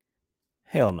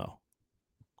 Hell no.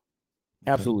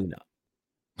 Absolutely not.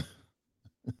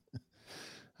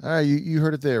 All right, you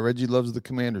heard it there. Reggie loves the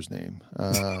Commander's name.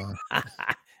 I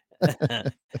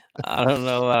don't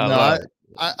know.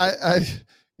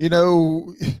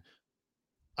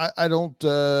 I don't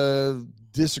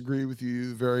disagree with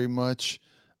you very much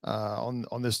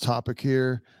on this topic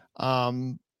here. I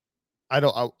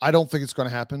don't think it's going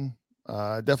to happen.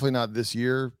 Definitely not this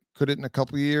year. Could it in a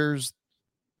couple of years?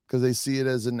 Because they see it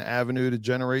as an avenue to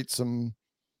generate some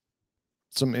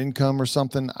income or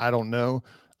something. I don't know.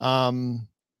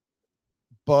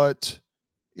 But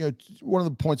one of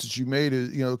the points that you made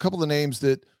is, a couple of the names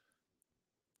that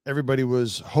everybody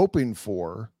was hoping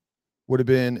for would have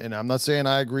been, and I'm not saying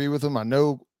I agree with them. I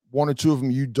know one or two of them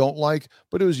you don't like,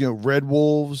 but it was, Red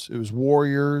Wolves, it was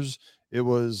Warriors, it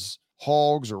was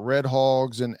Hogs or Red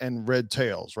Hogs and Red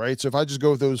Tails, right? So if I just go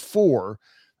with those 4,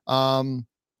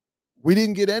 we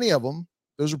didn't get any of them.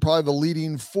 Those are probably the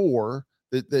leading 4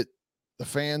 that the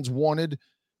fans wanted.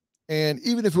 And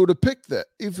even if it would have picked that,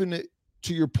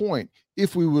 to your point,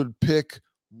 if we would pick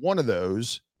one of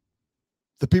those,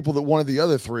 the people that wanted the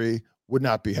other 3 would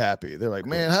not be happy. They're like,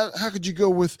 man, how could you go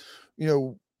with,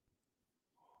 how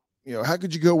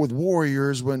could you go with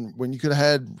Warriors when you could have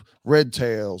had Red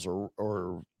Tails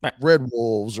or Red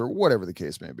Wolves or whatever the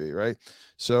case may be, right?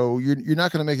 So you're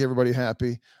not going to make everybody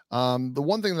happy. The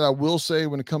one thing that I will say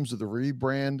when it comes to the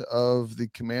rebrand of the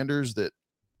Commanders that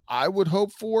I would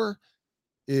hope for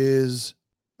is,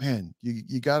 man,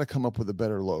 you got to come up with a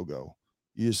better logo.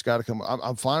 You just got to come.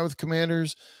 I'm fine with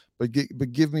Commanders, but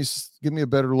give me a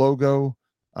better logo.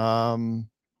 And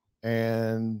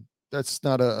that's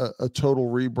not a total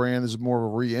rebrand. It's more of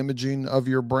a re-imaging of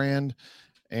your brand.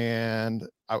 And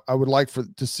I would like for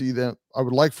them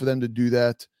to do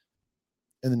that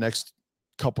in the next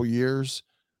couple years.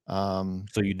 So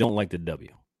you don't like the W?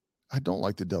 I don't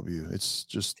like the W. It's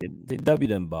just the W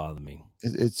doesn't bother me.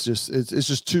 It's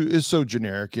so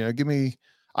generic.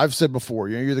 I've said before,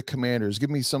 you're the Commanders. Give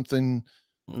me something.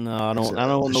 No, I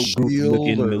don't want no goofy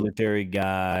looking military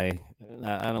guy.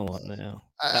 I don't want that.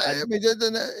 I mean,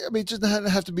 it just doesn't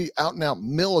have to be out and out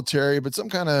military, but some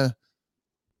kind of,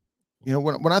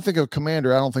 when I think of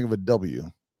Commander, I don't think of a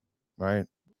W, right?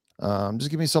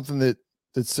 Just give me something that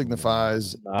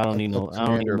signifies. I don't need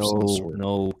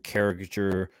no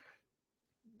caricature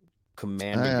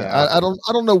Commander guy. I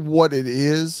don't know what it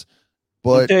is,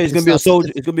 but it's gonna be a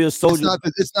soldier. It's gonna be a soldier.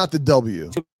 It's not the W.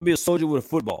 It's gonna be a soldier with a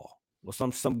football or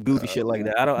some goofy shit like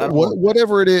that. I don't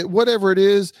whatever it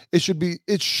is,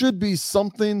 it should be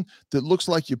something that looks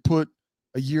like you put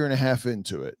a year and a half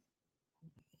into it,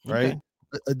 right? Okay.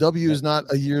 A W is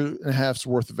not a year and a half's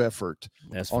worth of effort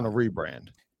on a rebrand.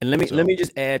 And let me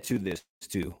just add to this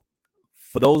too,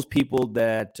 for those people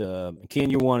that Ken,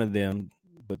 you're one of them,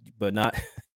 but not.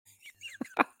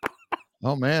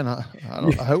 Oh man, I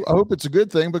hope it's a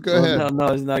good thing, but go ahead. No,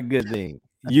 it's not a good thing.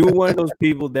 You were one of those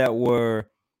people that were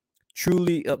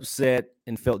truly upset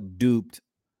and felt duped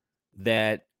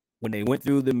that when they went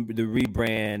through the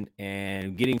rebrand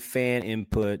and getting fan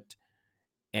input,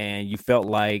 and you felt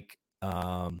like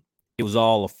it was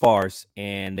all a farce,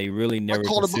 and they really never.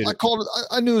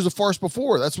 I knew it was a farce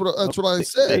before. That's what I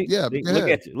said.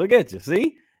 Look at you.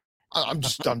 See, I'm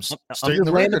stating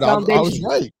the record. I was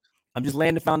right. I'm just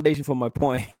laying the foundation for my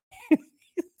point.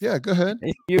 Yeah, go ahead.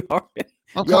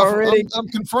 I'm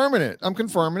confirming it.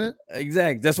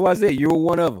 Exactly. That's why I said you were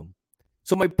one of them.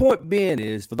 So my point being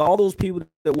is, for all those people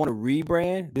that want to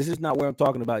rebrand, this is not where I'm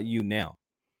talking about you now.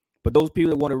 But those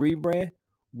people that want to rebrand,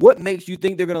 what makes you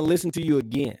think they're going to listen to you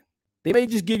again? They may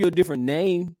just give you a different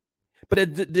name,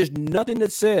 but there's nothing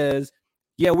that says,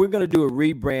 yeah, we're going to do a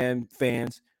rebrand,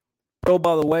 fans. Oh,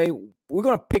 by the way, we're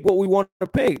going to pick what we want to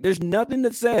pick. There's nothing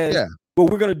that says, well,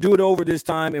 we're going to do it over this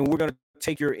time, and we're going to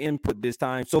take your input this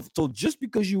time. So just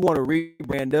because you want to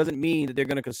rebrand doesn't mean that they're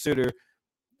going to consider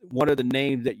one of the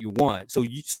names that you want. So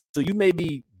you may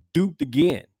be duped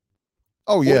again.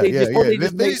 Oh yeah, yeah.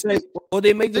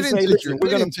 They may just say, listen, we're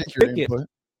going to pick it.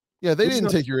 Yeah, they didn't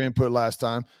take your input last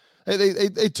time.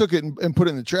 They took it and put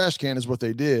it in the trash can is what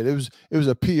they did. It was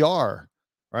a PR,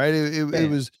 right? It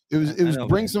was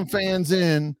bring some fans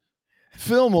in,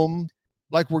 film them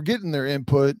like we're getting their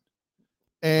input,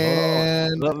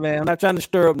 and look, man, I'm not trying to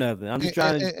stir up nothing. I'm just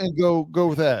trying to go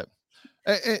with that.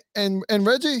 And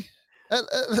Reggie,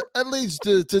 that leads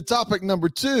to topic number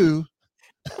 2.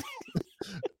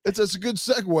 It's a good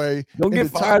segue. Don't get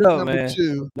fired up, man.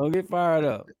 Don't get fired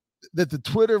up. That the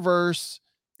Twitterverse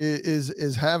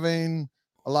is having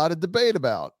a lot of debate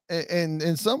about, and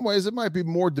in some ways it might be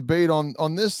more debate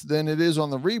on this than it is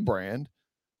on the rebrand.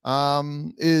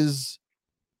 Is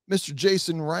Mr.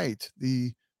 Jason Wright,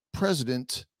 the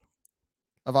president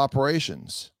of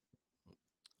operations?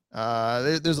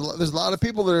 There's a lot of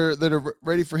people that are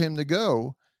ready for him to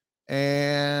go,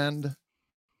 and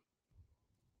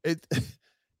it,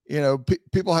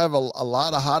 people have a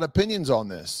lot of hot opinions on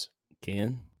this.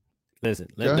 Ken, listen,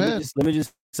 let me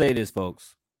just say this,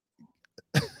 folks.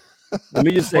 Let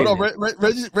me just say,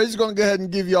 Reggie's going to go ahead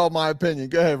and give you all my opinion.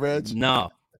 Go ahead, Reg. No,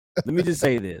 let me just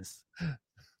say this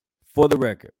for the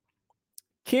record.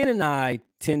 Ken and I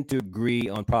tend to agree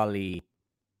on probably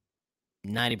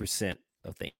 90%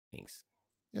 of things.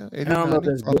 Yeah, I don't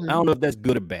know if that's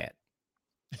good or bad.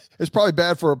 It's probably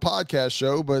bad for a podcast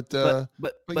show, but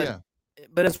yeah.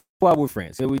 But that's why we're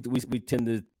friends. So we tend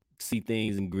to see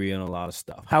things and agree on a lot of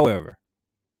stuff. However,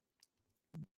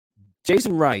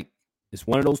 Jason Wright is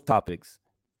one of those topics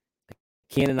that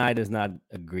Ken and I does not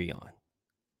agree on.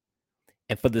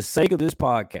 And for the sake of this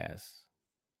podcast,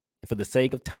 and for the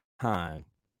sake of time,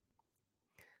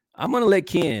 I'm going to let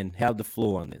Ken have the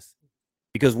floor on this.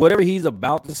 Because whatever he's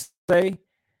about to say,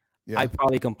 I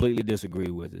probably completely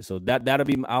disagree with it. So that'll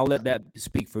be, I'll let that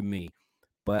speak for me.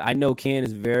 But I know Ken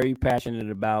is very passionate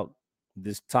about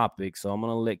this topic, so I'm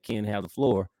going to let Ken have the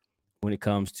floor when it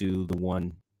comes to the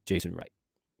one Jason Wright.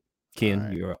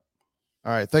 Ken, you're up.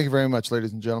 All right. Thank you very much,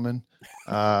 ladies and gentlemen.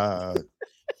 All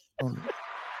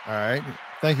right.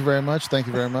 Thank you very much. Thank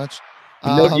you very much.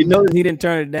 You notice he didn't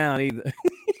turn it down either.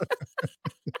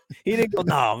 He didn't go,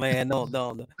 no, man,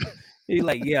 no. He's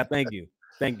like, yeah, thank you.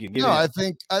 I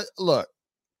think, look,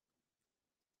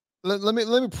 let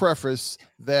me preface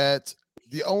that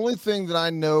the only thing that I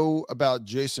know about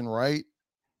Jason Wright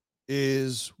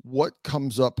is what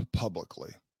comes up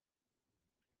publicly.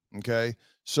 Okay.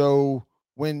 So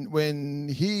when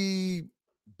he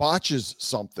botches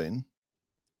something,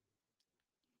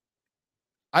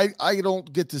 I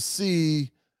don't get to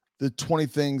see the 20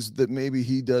 things that maybe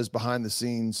he does behind the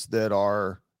scenes that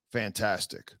are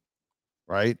fantastic.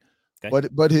 Right. Okay.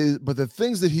 But the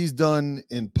things that he's done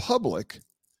in public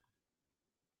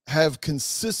have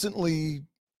consistently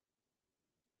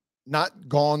not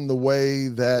gone the way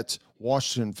that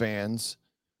Washington fans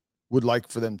would like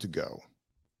for them to go.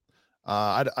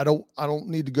 I don't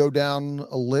need to go down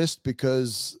a list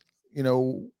because,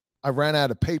 I ran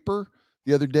out of paper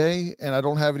the other day and I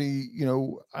don't have any,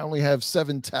 I only have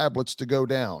 7 tablets to go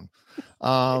down.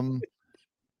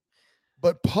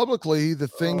 But publicly, the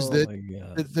things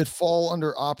that fall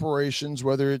under operations,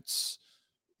 whether it's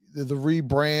the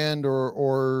rebrand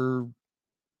or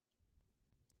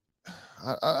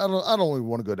I don't even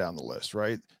want to go down the list,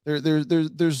 right?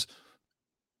 There's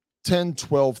 10,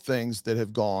 12 things that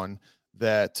have gone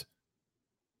that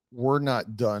were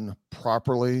not done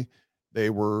properly.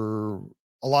 They were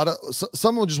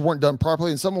some of them just weren't done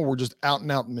properly, and some of them were just out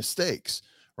and out mistakes,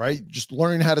 right? Just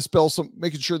learning how to spell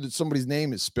making sure that somebody's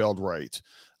name is spelled right.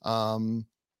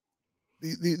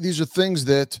 These are things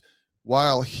that,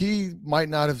 while he might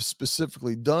not have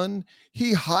specifically done,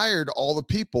 he hired all the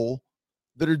people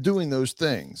that are doing those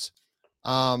things.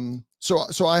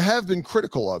 So I have been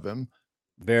critical of him.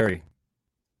 Very.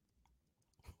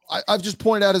 I've just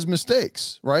pointed out his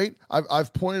mistakes, right?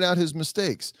 I've pointed out his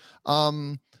mistakes.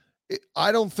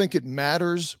 I don't think it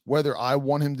matters whether I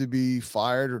want him to be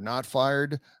fired or not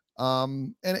fired.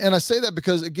 And I say that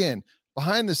because, again,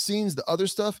 behind the scenes, the other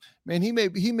stuff, man, he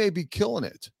may be killing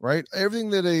it, right? Everything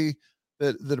that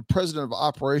a president of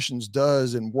operations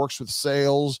does and works with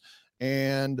sales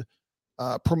and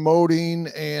promoting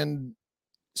and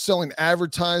selling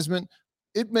advertisement,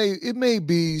 it may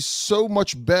be so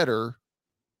much better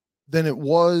than it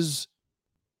was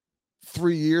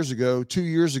 3 years ago, 2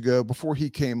 years ago, before he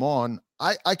came on.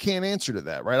 I can't answer to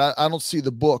that, right? I don't see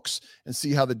the books and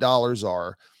see how the dollars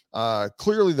are.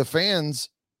 Clearly the fans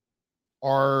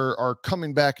are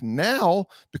coming back now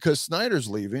because Snyder's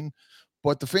leaving,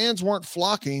 but the fans weren't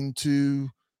flocking to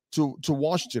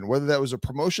Washington, whether that was a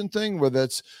promotion thing, whether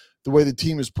that's the way the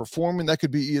team is performing. That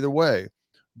could be either way.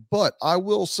 But I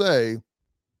will say,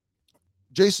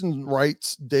 Jason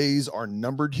Wright's days are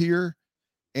numbered here,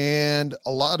 and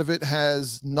a lot of it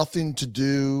has nothing to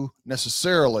do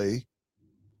necessarily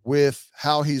with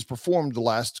how he's performed the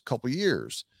last couple of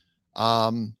years.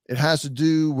 It has to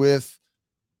do with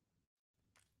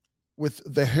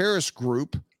the Harris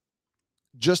Group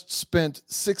just spent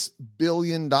 $6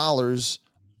 billion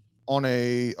on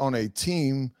a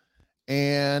team,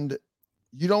 and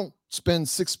you don't spend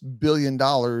 $6 billion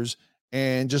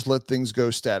and just let things go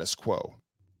status quo,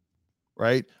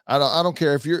 right? I don't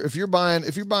care if you're buying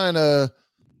a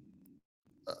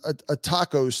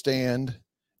taco stand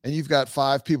and you've got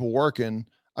 5 people working.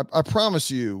 I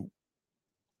promise you,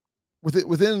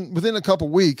 within a couple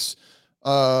weeks,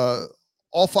 all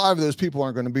 5 of those people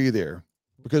aren't going to be there,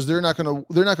 because they're not going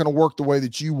to work the way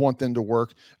that you want them to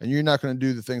work, and you're not going to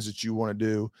do the things that you want to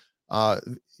do.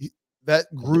 That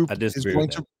group is going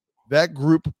to, that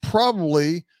group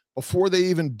probably, before they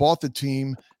even bought the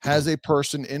team, has a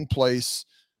person in place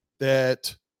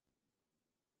that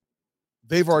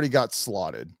they've already got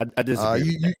slotted. I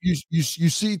disagree. You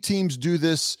see teams do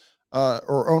this,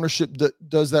 or ownership that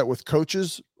does that with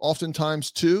coaches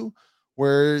oftentimes too,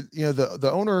 where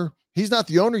the owner, he's not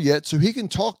the owner yet, so he can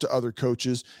talk to other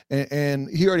coaches, and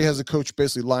he already has a coach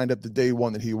basically lined up the day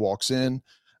one that he walks in.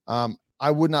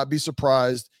 I would not be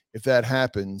surprised if that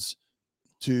happens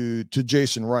to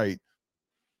Jason Wright,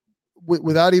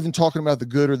 without even talking about the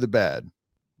good or the bad.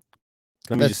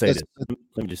 Let me just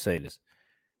say this.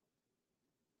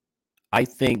 I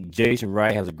think Jason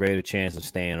Wright has a greater chance of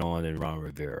staying on than Ron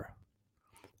Rivera.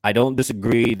 I don't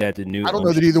disagree that the new. I don't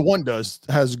know that either one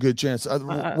has a good chance.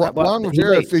 Ron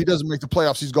Rivera, if he doesn't make the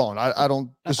playoffs, he's gone. I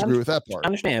don't disagree with that part. I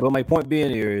understand, but my point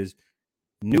being here is,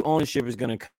 new ownership is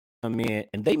going to come in,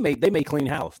 and they may clean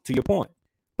house. To your point,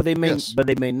 but they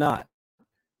may not,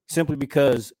 simply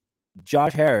because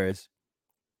Josh Harris,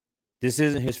 this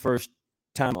isn't his first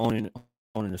time owning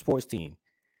a sports team,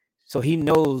 so he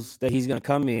knows that he's going to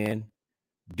come in,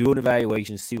 do an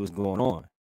evaluation, see what's going on,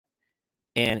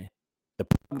 and the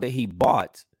product that he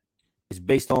bought is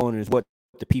based on what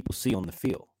the people see on the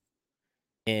field.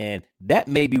 And that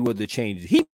may be where the changes.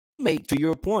 He made, to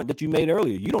your point that you made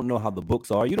earlier, you don't know how the books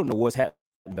are. You don't know what's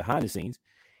happening behind the scenes.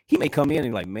 He may come in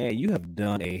and like, man, you have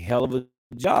done a hell of a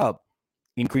job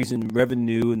increasing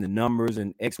revenue and the numbers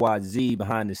and X, Y, Z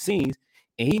behind the scenes.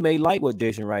 And he may like what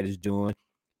Jason Wright is doing,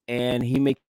 and he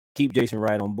may keep Jason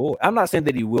Wright on board. I'm not saying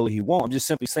that he will or he won't. I'm just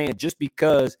simply saying, just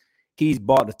because he's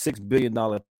bought a $6 billion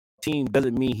team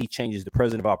doesn't mean he changes the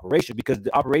president of operation, because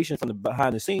the operation from the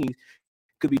behind the scenes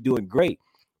could be doing great.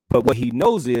 But what he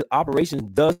knows is operations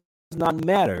does not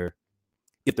matter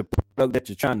if the product that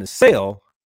you're trying to sell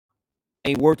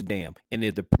ain't worth a damn. And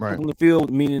if the product on the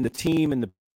field, meaning the team and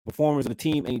the performers of the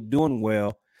team, ain't doing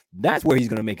well, that's where he's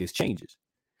going to make his changes.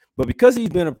 But because he's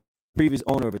been a previous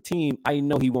owner of a team, I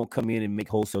know he won't come in and make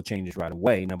wholesale changes right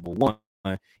away, number one.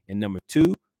 And number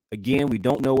two, again, we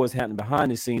don't know what's happening behind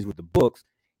the scenes with the books.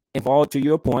 And for all, to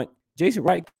your point, Jason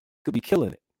Wright could be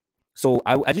killing it. So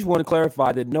I just want to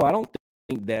clarify that, no, I don't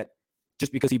think that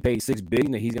just because he paid $6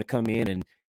 billion that he's going to come in and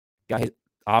got his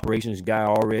operations guy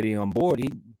already on board.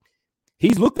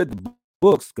 He's looked at the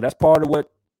books, because that's part of what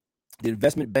the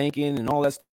investment banking and all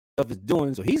that stuff is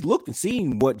doing. So he's looked and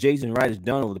seen what Jason Wright has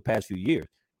done over the past few years.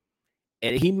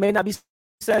 And he may not be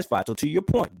satisfied. So to your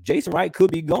point, Jason Wright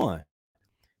could be gone.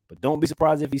 But don't be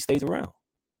surprised if he stays around.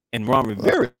 And Ron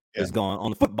Rivera is gone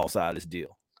on the football side of this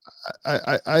deal.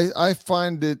 I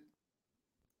find it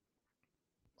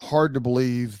hard to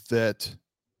believe that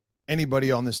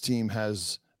anybody on this team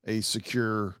has a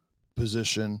secure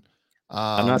position.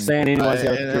 I'm not saying anybody's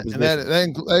got a secure position.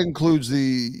 That includes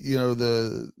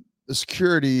the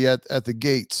security at the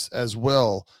gates as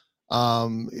well.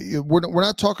 We're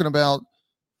not talking about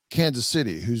Kansas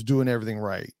City, who's doing everything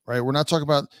right? We're not talking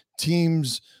about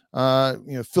teams,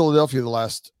 Philadelphia the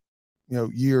last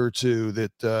year or two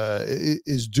that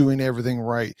is doing everything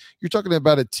right. You're talking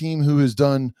about a team who has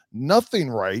done nothing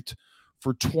right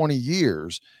for 20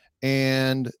 years.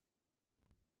 And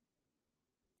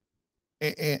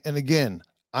again,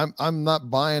 I'm not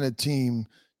buying a team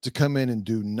to come in and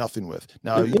do nothing with.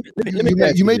 Now,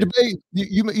 you may debate,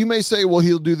 you may say, well,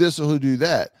 he'll do this or he'll do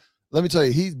that. Let me tell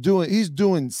you, he's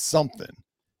doing something.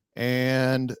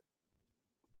 And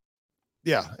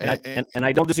yeah. And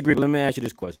I don't disagree, but let me ask you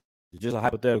this question. It's just a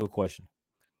hypothetical question.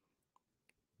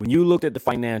 When you looked at the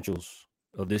financials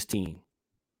of this team,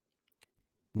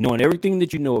 knowing everything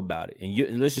that you know about it,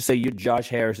 and let's just say you're Josh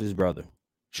Harris's brother.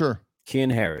 Sure. Ken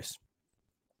Harris.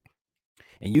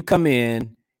 And you come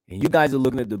in and you guys are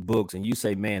looking at the books and you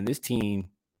say, man, this team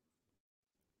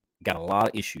got a lot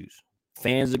of issues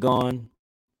Fans are gone.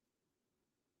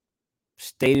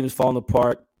 Stadiums falling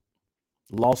apart.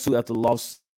 Lawsuit after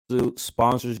lawsuit.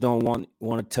 Sponsors don't want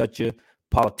to touch you.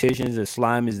 Politicians, as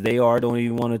slimy as they are, don't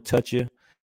even want to touch you.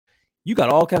 You got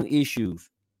all kinds of issues.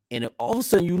 And all of a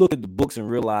sudden you look at the books and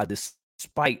realize,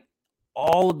 despite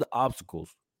all of the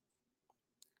obstacles,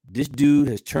 this dude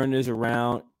has turned this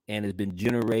around and has been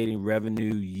generating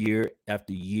revenue year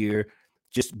after year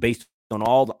just based on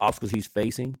all the obstacles he's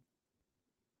facing.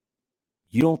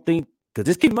 You don't think, because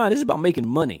just keep in mind, this is about making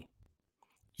money.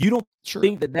 You don't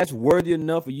think that that's worthy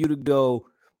enough for you to go,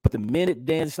 but the minute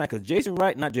Dan Snyder,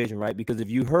 because not Jason Wright, because if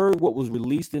you heard what was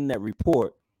released in that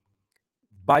report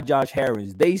by Josh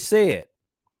Harris, they said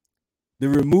the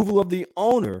removal of the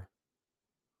owner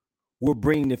will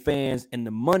bring the fans and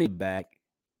the money back.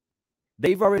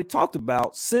 They've already talked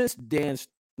about, since Dan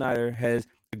Snyder has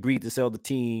agreed to sell the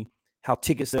team, how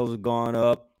ticket sales have gone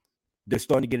up. They're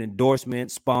starting to get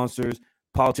endorsements, sponsors,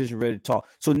 politicians ready to talk.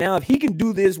 So now if he can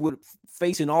do this with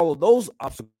facing all of those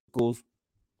obstacles,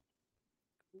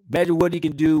 imagine what he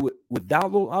can do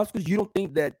without those obstacles. You don't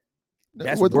think that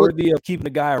that's worthy of keeping the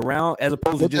guy around, as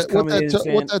opposed to just coming in and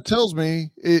saying... What that tells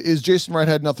me is Jason Wright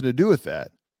had nothing to do with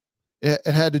that. It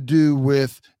had to do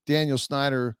with Daniel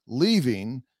Snyder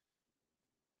leaving,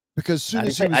 because I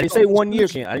didn't say 1 year,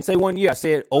 Ken. I didn't say 1 year. I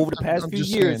said over the past few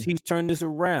years, he's turned this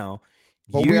around.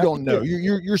 But we don't know.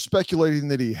 You're speculating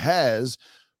that he has.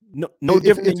 No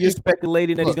different than you're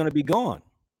speculating that he's going to be gone.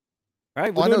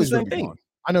 Right? We're doing the same thing.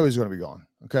 I know he's going to be gone.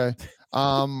 Okay.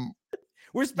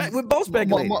 We're both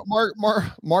speculating.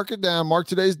 Mark it down. Mark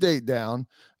today's date down.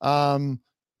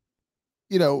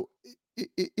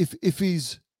 If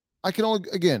he's, I can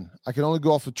only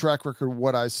go off the track record of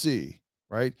what I see.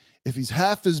 Right? If he's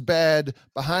half as bad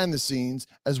behind the scenes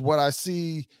as what I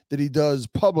see that he does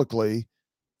publicly,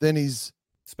 then he's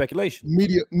speculation,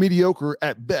 mediocre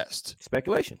at best.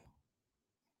 Speculation.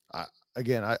 I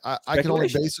can only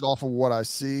base it off of what I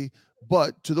see,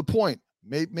 but to the point,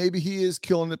 maybe he is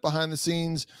killing it behind the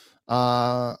scenes.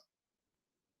 I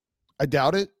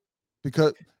doubt it,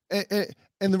 because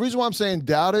and the reason why I'm saying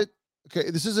doubt it, okay,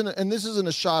 this isn't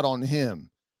a shot on him.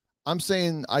 I'm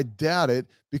saying I doubt it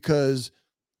because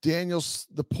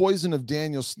the poison of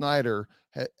Daniel Snyder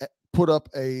put up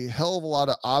a hell of a lot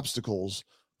of obstacles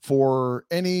for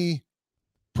any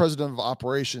president of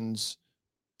operations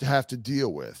to have to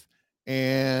deal with.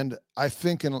 And I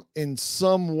think in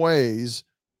some ways,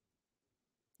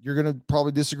 you're going to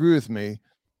probably disagree with me,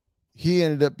 he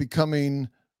ended up becoming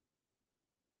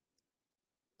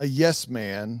a yes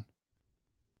man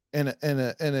and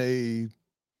a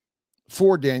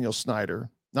for Daniel Snyder.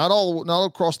 Not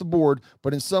across the board,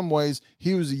 but in some ways,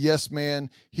 he was a yes man.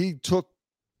 He took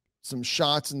some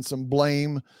shots and some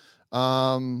blame,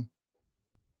 and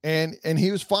he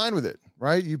was fine with it.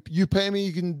 Right? You pay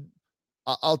me,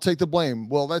 I'll take the blame.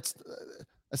 Well, that's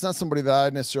not somebody that I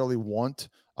necessarily want.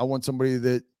 I want somebody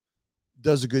that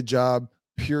does a good job.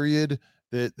 Period.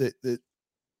 That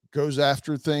goes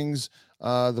after things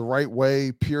the right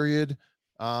way. Period.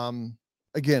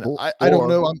 Again, I don't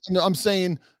know. I'm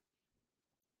saying.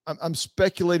 I'm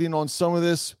speculating on some of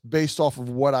this based off of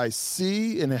what I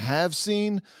see and have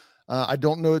seen. I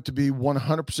don't know it to be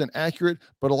 100% accurate,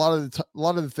 but a lot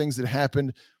of the things that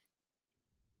happened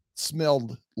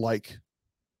smelled like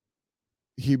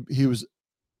he was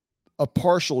a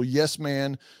partial yes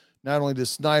man, not only to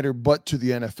Snyder but to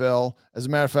the NFL. As a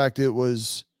matter of fact, it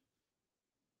was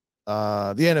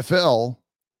the NFL,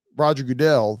 Roger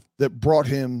Goodell, that brought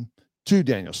him to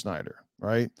Daniel Snyder,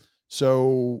 right?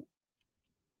 So.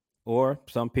 Or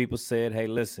some people said, hey,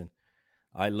 listen,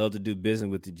 I'd love to do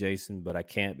business with you, Jason, but I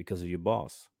can't because of your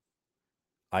boss.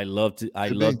 So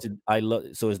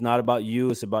it's not about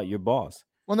you, it's about your boss.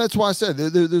 Well, that's why I said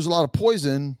there's a lot of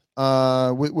poison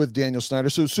with Daniel Snyder.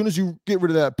 So as soon as you get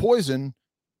rid of that poison,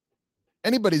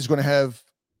 anybody's going to have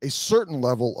a certain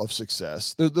level of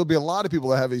success. There'll be a lot of people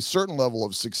that have a certain level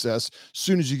of success as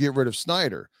soon as you get rid of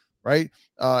Snyder, right?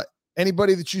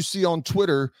 Anybody that you see on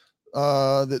Twitter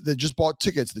that just bought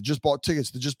tickets, they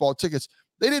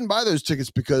didn't buy those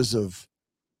tickets because of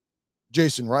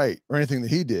Jason Wright or anything that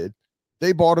he did.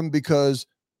 They bought them because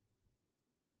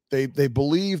they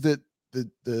believe that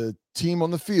the team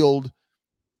on the field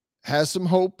has some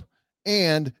hope,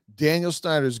 and Daniel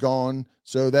Snyder's gone,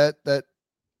 so that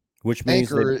which means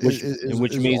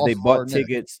they bought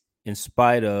tickets in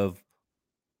spite of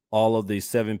all of the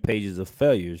 7 pages of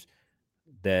failures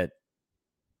that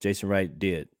Jason Wright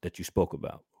did that you spoke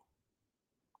about.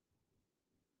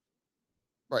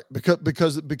 Right,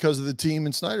 because of the team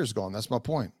and Snyder's gone. That's my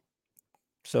point.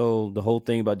 So the whole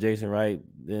thing about Jason Wright,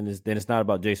 then it's not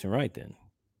about Jason Wright then.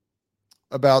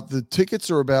 about the tickets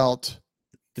or about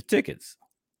the tickets?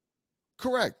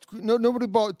 Correct. No, nobody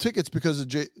bought tickets because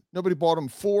of nobody bought them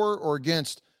for or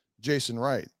against Jason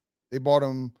Wright. They bought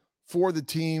them for the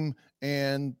team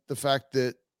and the fact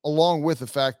that, along with the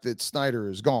fact that Snyder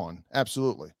is gone.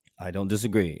 Absolutely. I don't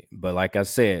disagree. But like I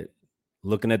said,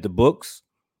 looking at the books,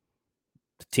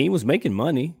 the team was making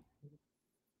money.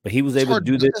 But he was able to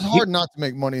do this. It's hard not to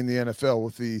make money in the NFL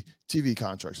with the TV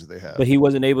contracts that they have. But he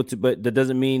wasn't able to. But that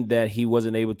doesn't mean that he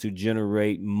wasn't able to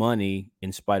generate money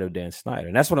in spite of Dan Snyder.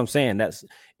 And that's what I'm saying.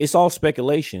 It's all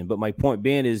speculation. But my point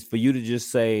being is for you to just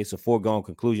say it's a foregone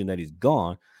conclusion that he's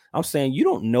gone. I'm saying you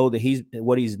don't know that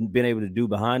what he's been able to do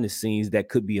behind the scenes that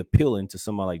could be appealing to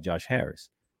somebody like Josh Harris.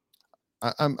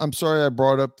 I'm sorry I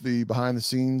brought up the behind the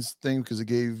scenes thing because it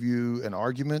gave you an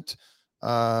argument.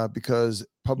 Because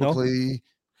publicly.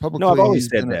 No, I've always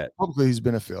said that. Publicly, he's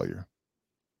been a failure.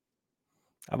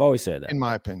 I've always said that. In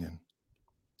my opinion.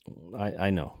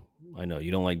 I know.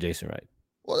 You don't like Jason Wright.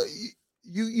 Well,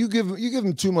 you give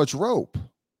him too much rope,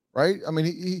 right? I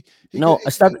mean,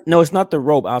 it's not the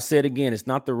rope. I'll say it again. It's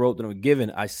not the rope that I'm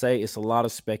giving. I say it's a lot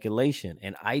of speculation,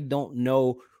 and I don't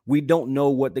know. We don't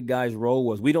know what the guy's role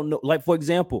was. We don't know. Like, for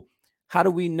example, how do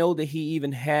we know that he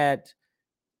even had?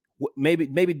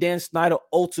 Maybe Dan Snyder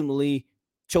ultimately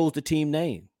chose the team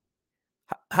name.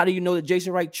 How do you know that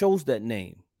Jason Wright chose that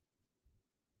name?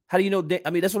 How do you know? I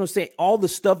mean, that's what I'm saying. All the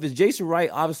stuff is Jason Wright,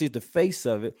 obviously, is the face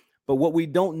of it. But what we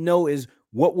don't know is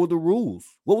what were the rules?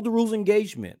 What were the rules of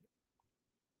engagement?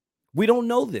 We don't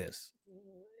know this.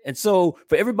 And so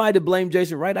for everybody to blame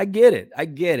Jason Wright, I get it.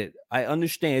 I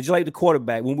understand. It's just like the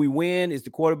quarterback. When we win, it's the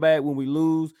quarterback. When we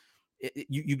lose,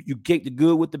 you get the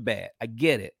good with the bad. I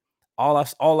get it. All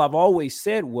I've always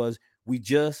said was, we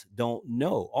just don't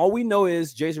know. All we know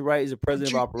is Jason Wright is a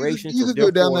president of operations. You could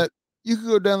go down that. You could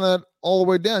go down that all the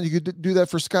way down. You could do that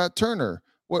for Scott Turner.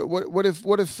 What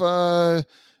if Ron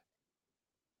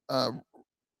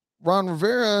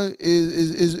Rivera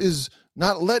is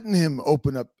not letting him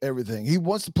open up everything? He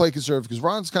wants to play conservative because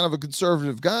Ron's kind of a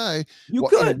conservative guy. You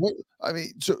could. I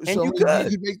mean,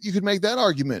 you could make that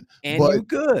argument. You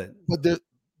could.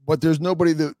 But there's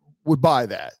nobody that would buy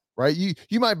that. Right,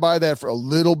 you might buy that for a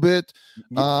little bit.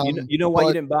 You know why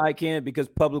you didn't buy it, Ken? Because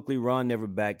publicly Ron never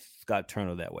backed Scott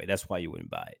Turner that way. That's why you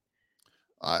wouldn't buy it.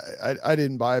 I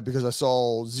didn't buy it because I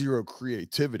saw zero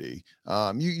creativity.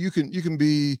 You can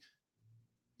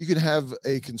have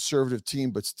a conservative team,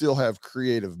 but still have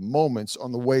creative moments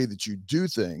on the way that you do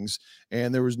things,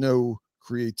 and there was no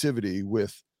creativity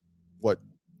with what.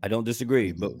 I don't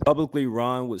disagree, but publicly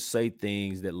Ron would say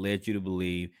things that led you to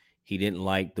believe he didn't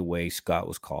like the way Scott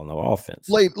was calling the offense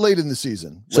late in the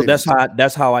season. So that's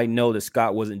how I know that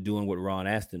Scott wasn't doing what Ron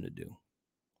asked him to do.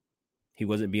 He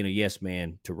wasn't being a yes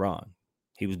man to Ron.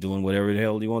 He was doing whatever the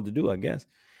hell he wanted to do, I guess.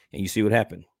 And you see what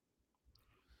happened.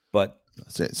 But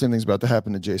same thing's about to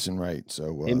happen to Jason Wright.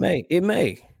 So it may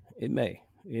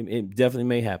definitely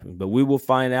may happen, but we will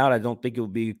find out. I don't think it will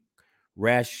be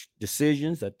rash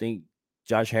decisions. I think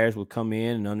Josh Harris will come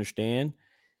in and understand.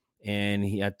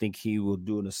 And I think he will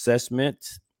do an assessment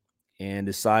and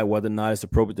decide whether or not it's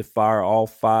appropriate to fire all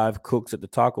 5 cooks at the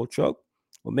taco truck,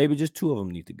 or maybe just 2 of them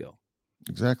need to go.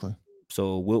 Exactly.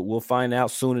 So we'll find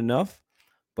out soon enough.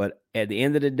 But at the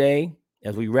end of the day,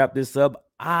 as we wrap this up,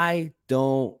 I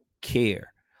don't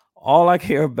care. All I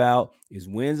care about is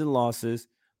wins and losses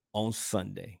on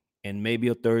Sunday and maybe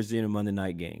a Thursday and a Monday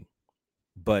night game.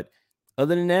 But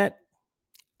other than that,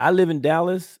 I live in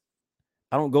Dallas.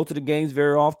 I don't go to the games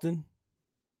very often,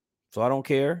 so I don't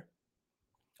care.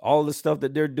 All the stuff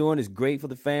that they're doing is great for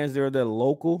the fans. They're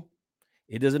local.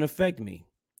 It doesn't affect me.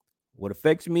 What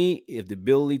affects me is the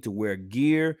ability to wear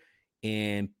gear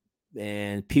and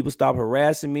people stop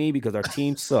harassing me because our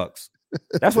team sucks.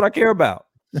 That's what I care about.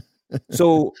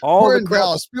 So we're in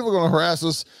Dallas. People are going to harass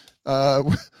us.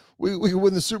 We can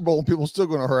win the Super Bowl and people are still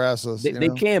going to harass us. They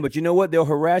can, but you know what? They'll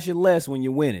harass you less when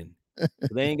you're winning.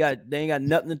 They ain't got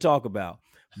nothing to talk about.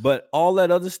 But all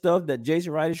that other stuff that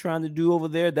Jason Wright is trying to do over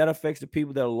there, that affects the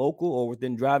people that are local or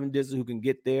within driving distance who can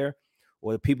get there,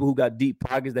 or the people who got deep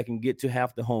pockets that can get to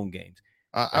half the home games.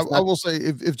 I will say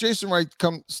if Jason Wright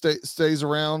stays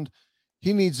around,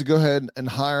 he needs to go ahead and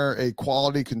hire a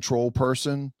quality control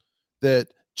person that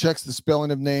checks the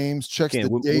spelling of names, checks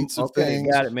the dates of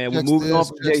things. Got it, man. We're moving on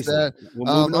from Jason. As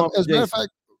a matter of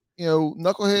fact,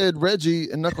 Knucklehead Reggie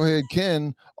and Knucklehead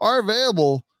Ken are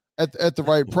available at the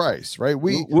right price, right?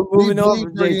 We're moving on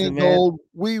from Jason, man. Gold.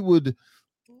 We would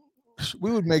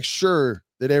make sure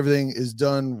that everything is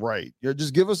done right.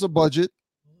 Just give us a budget.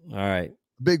 All right.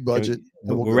 Big budget.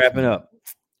 We're wrapping up.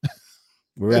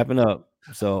 We're wrapping up.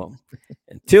 So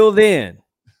until then,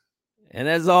 And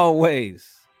as always,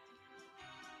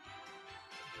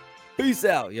 peace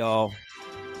out, y'all.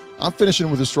 I'm finishing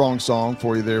with a strong song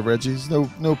for you there, Reggie.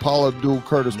 No Paula Abdul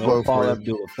Curtis blow Paula for you.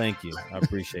 Abdul, thank you. I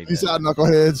appreciate Peace that. out,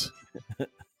 knuckleheads.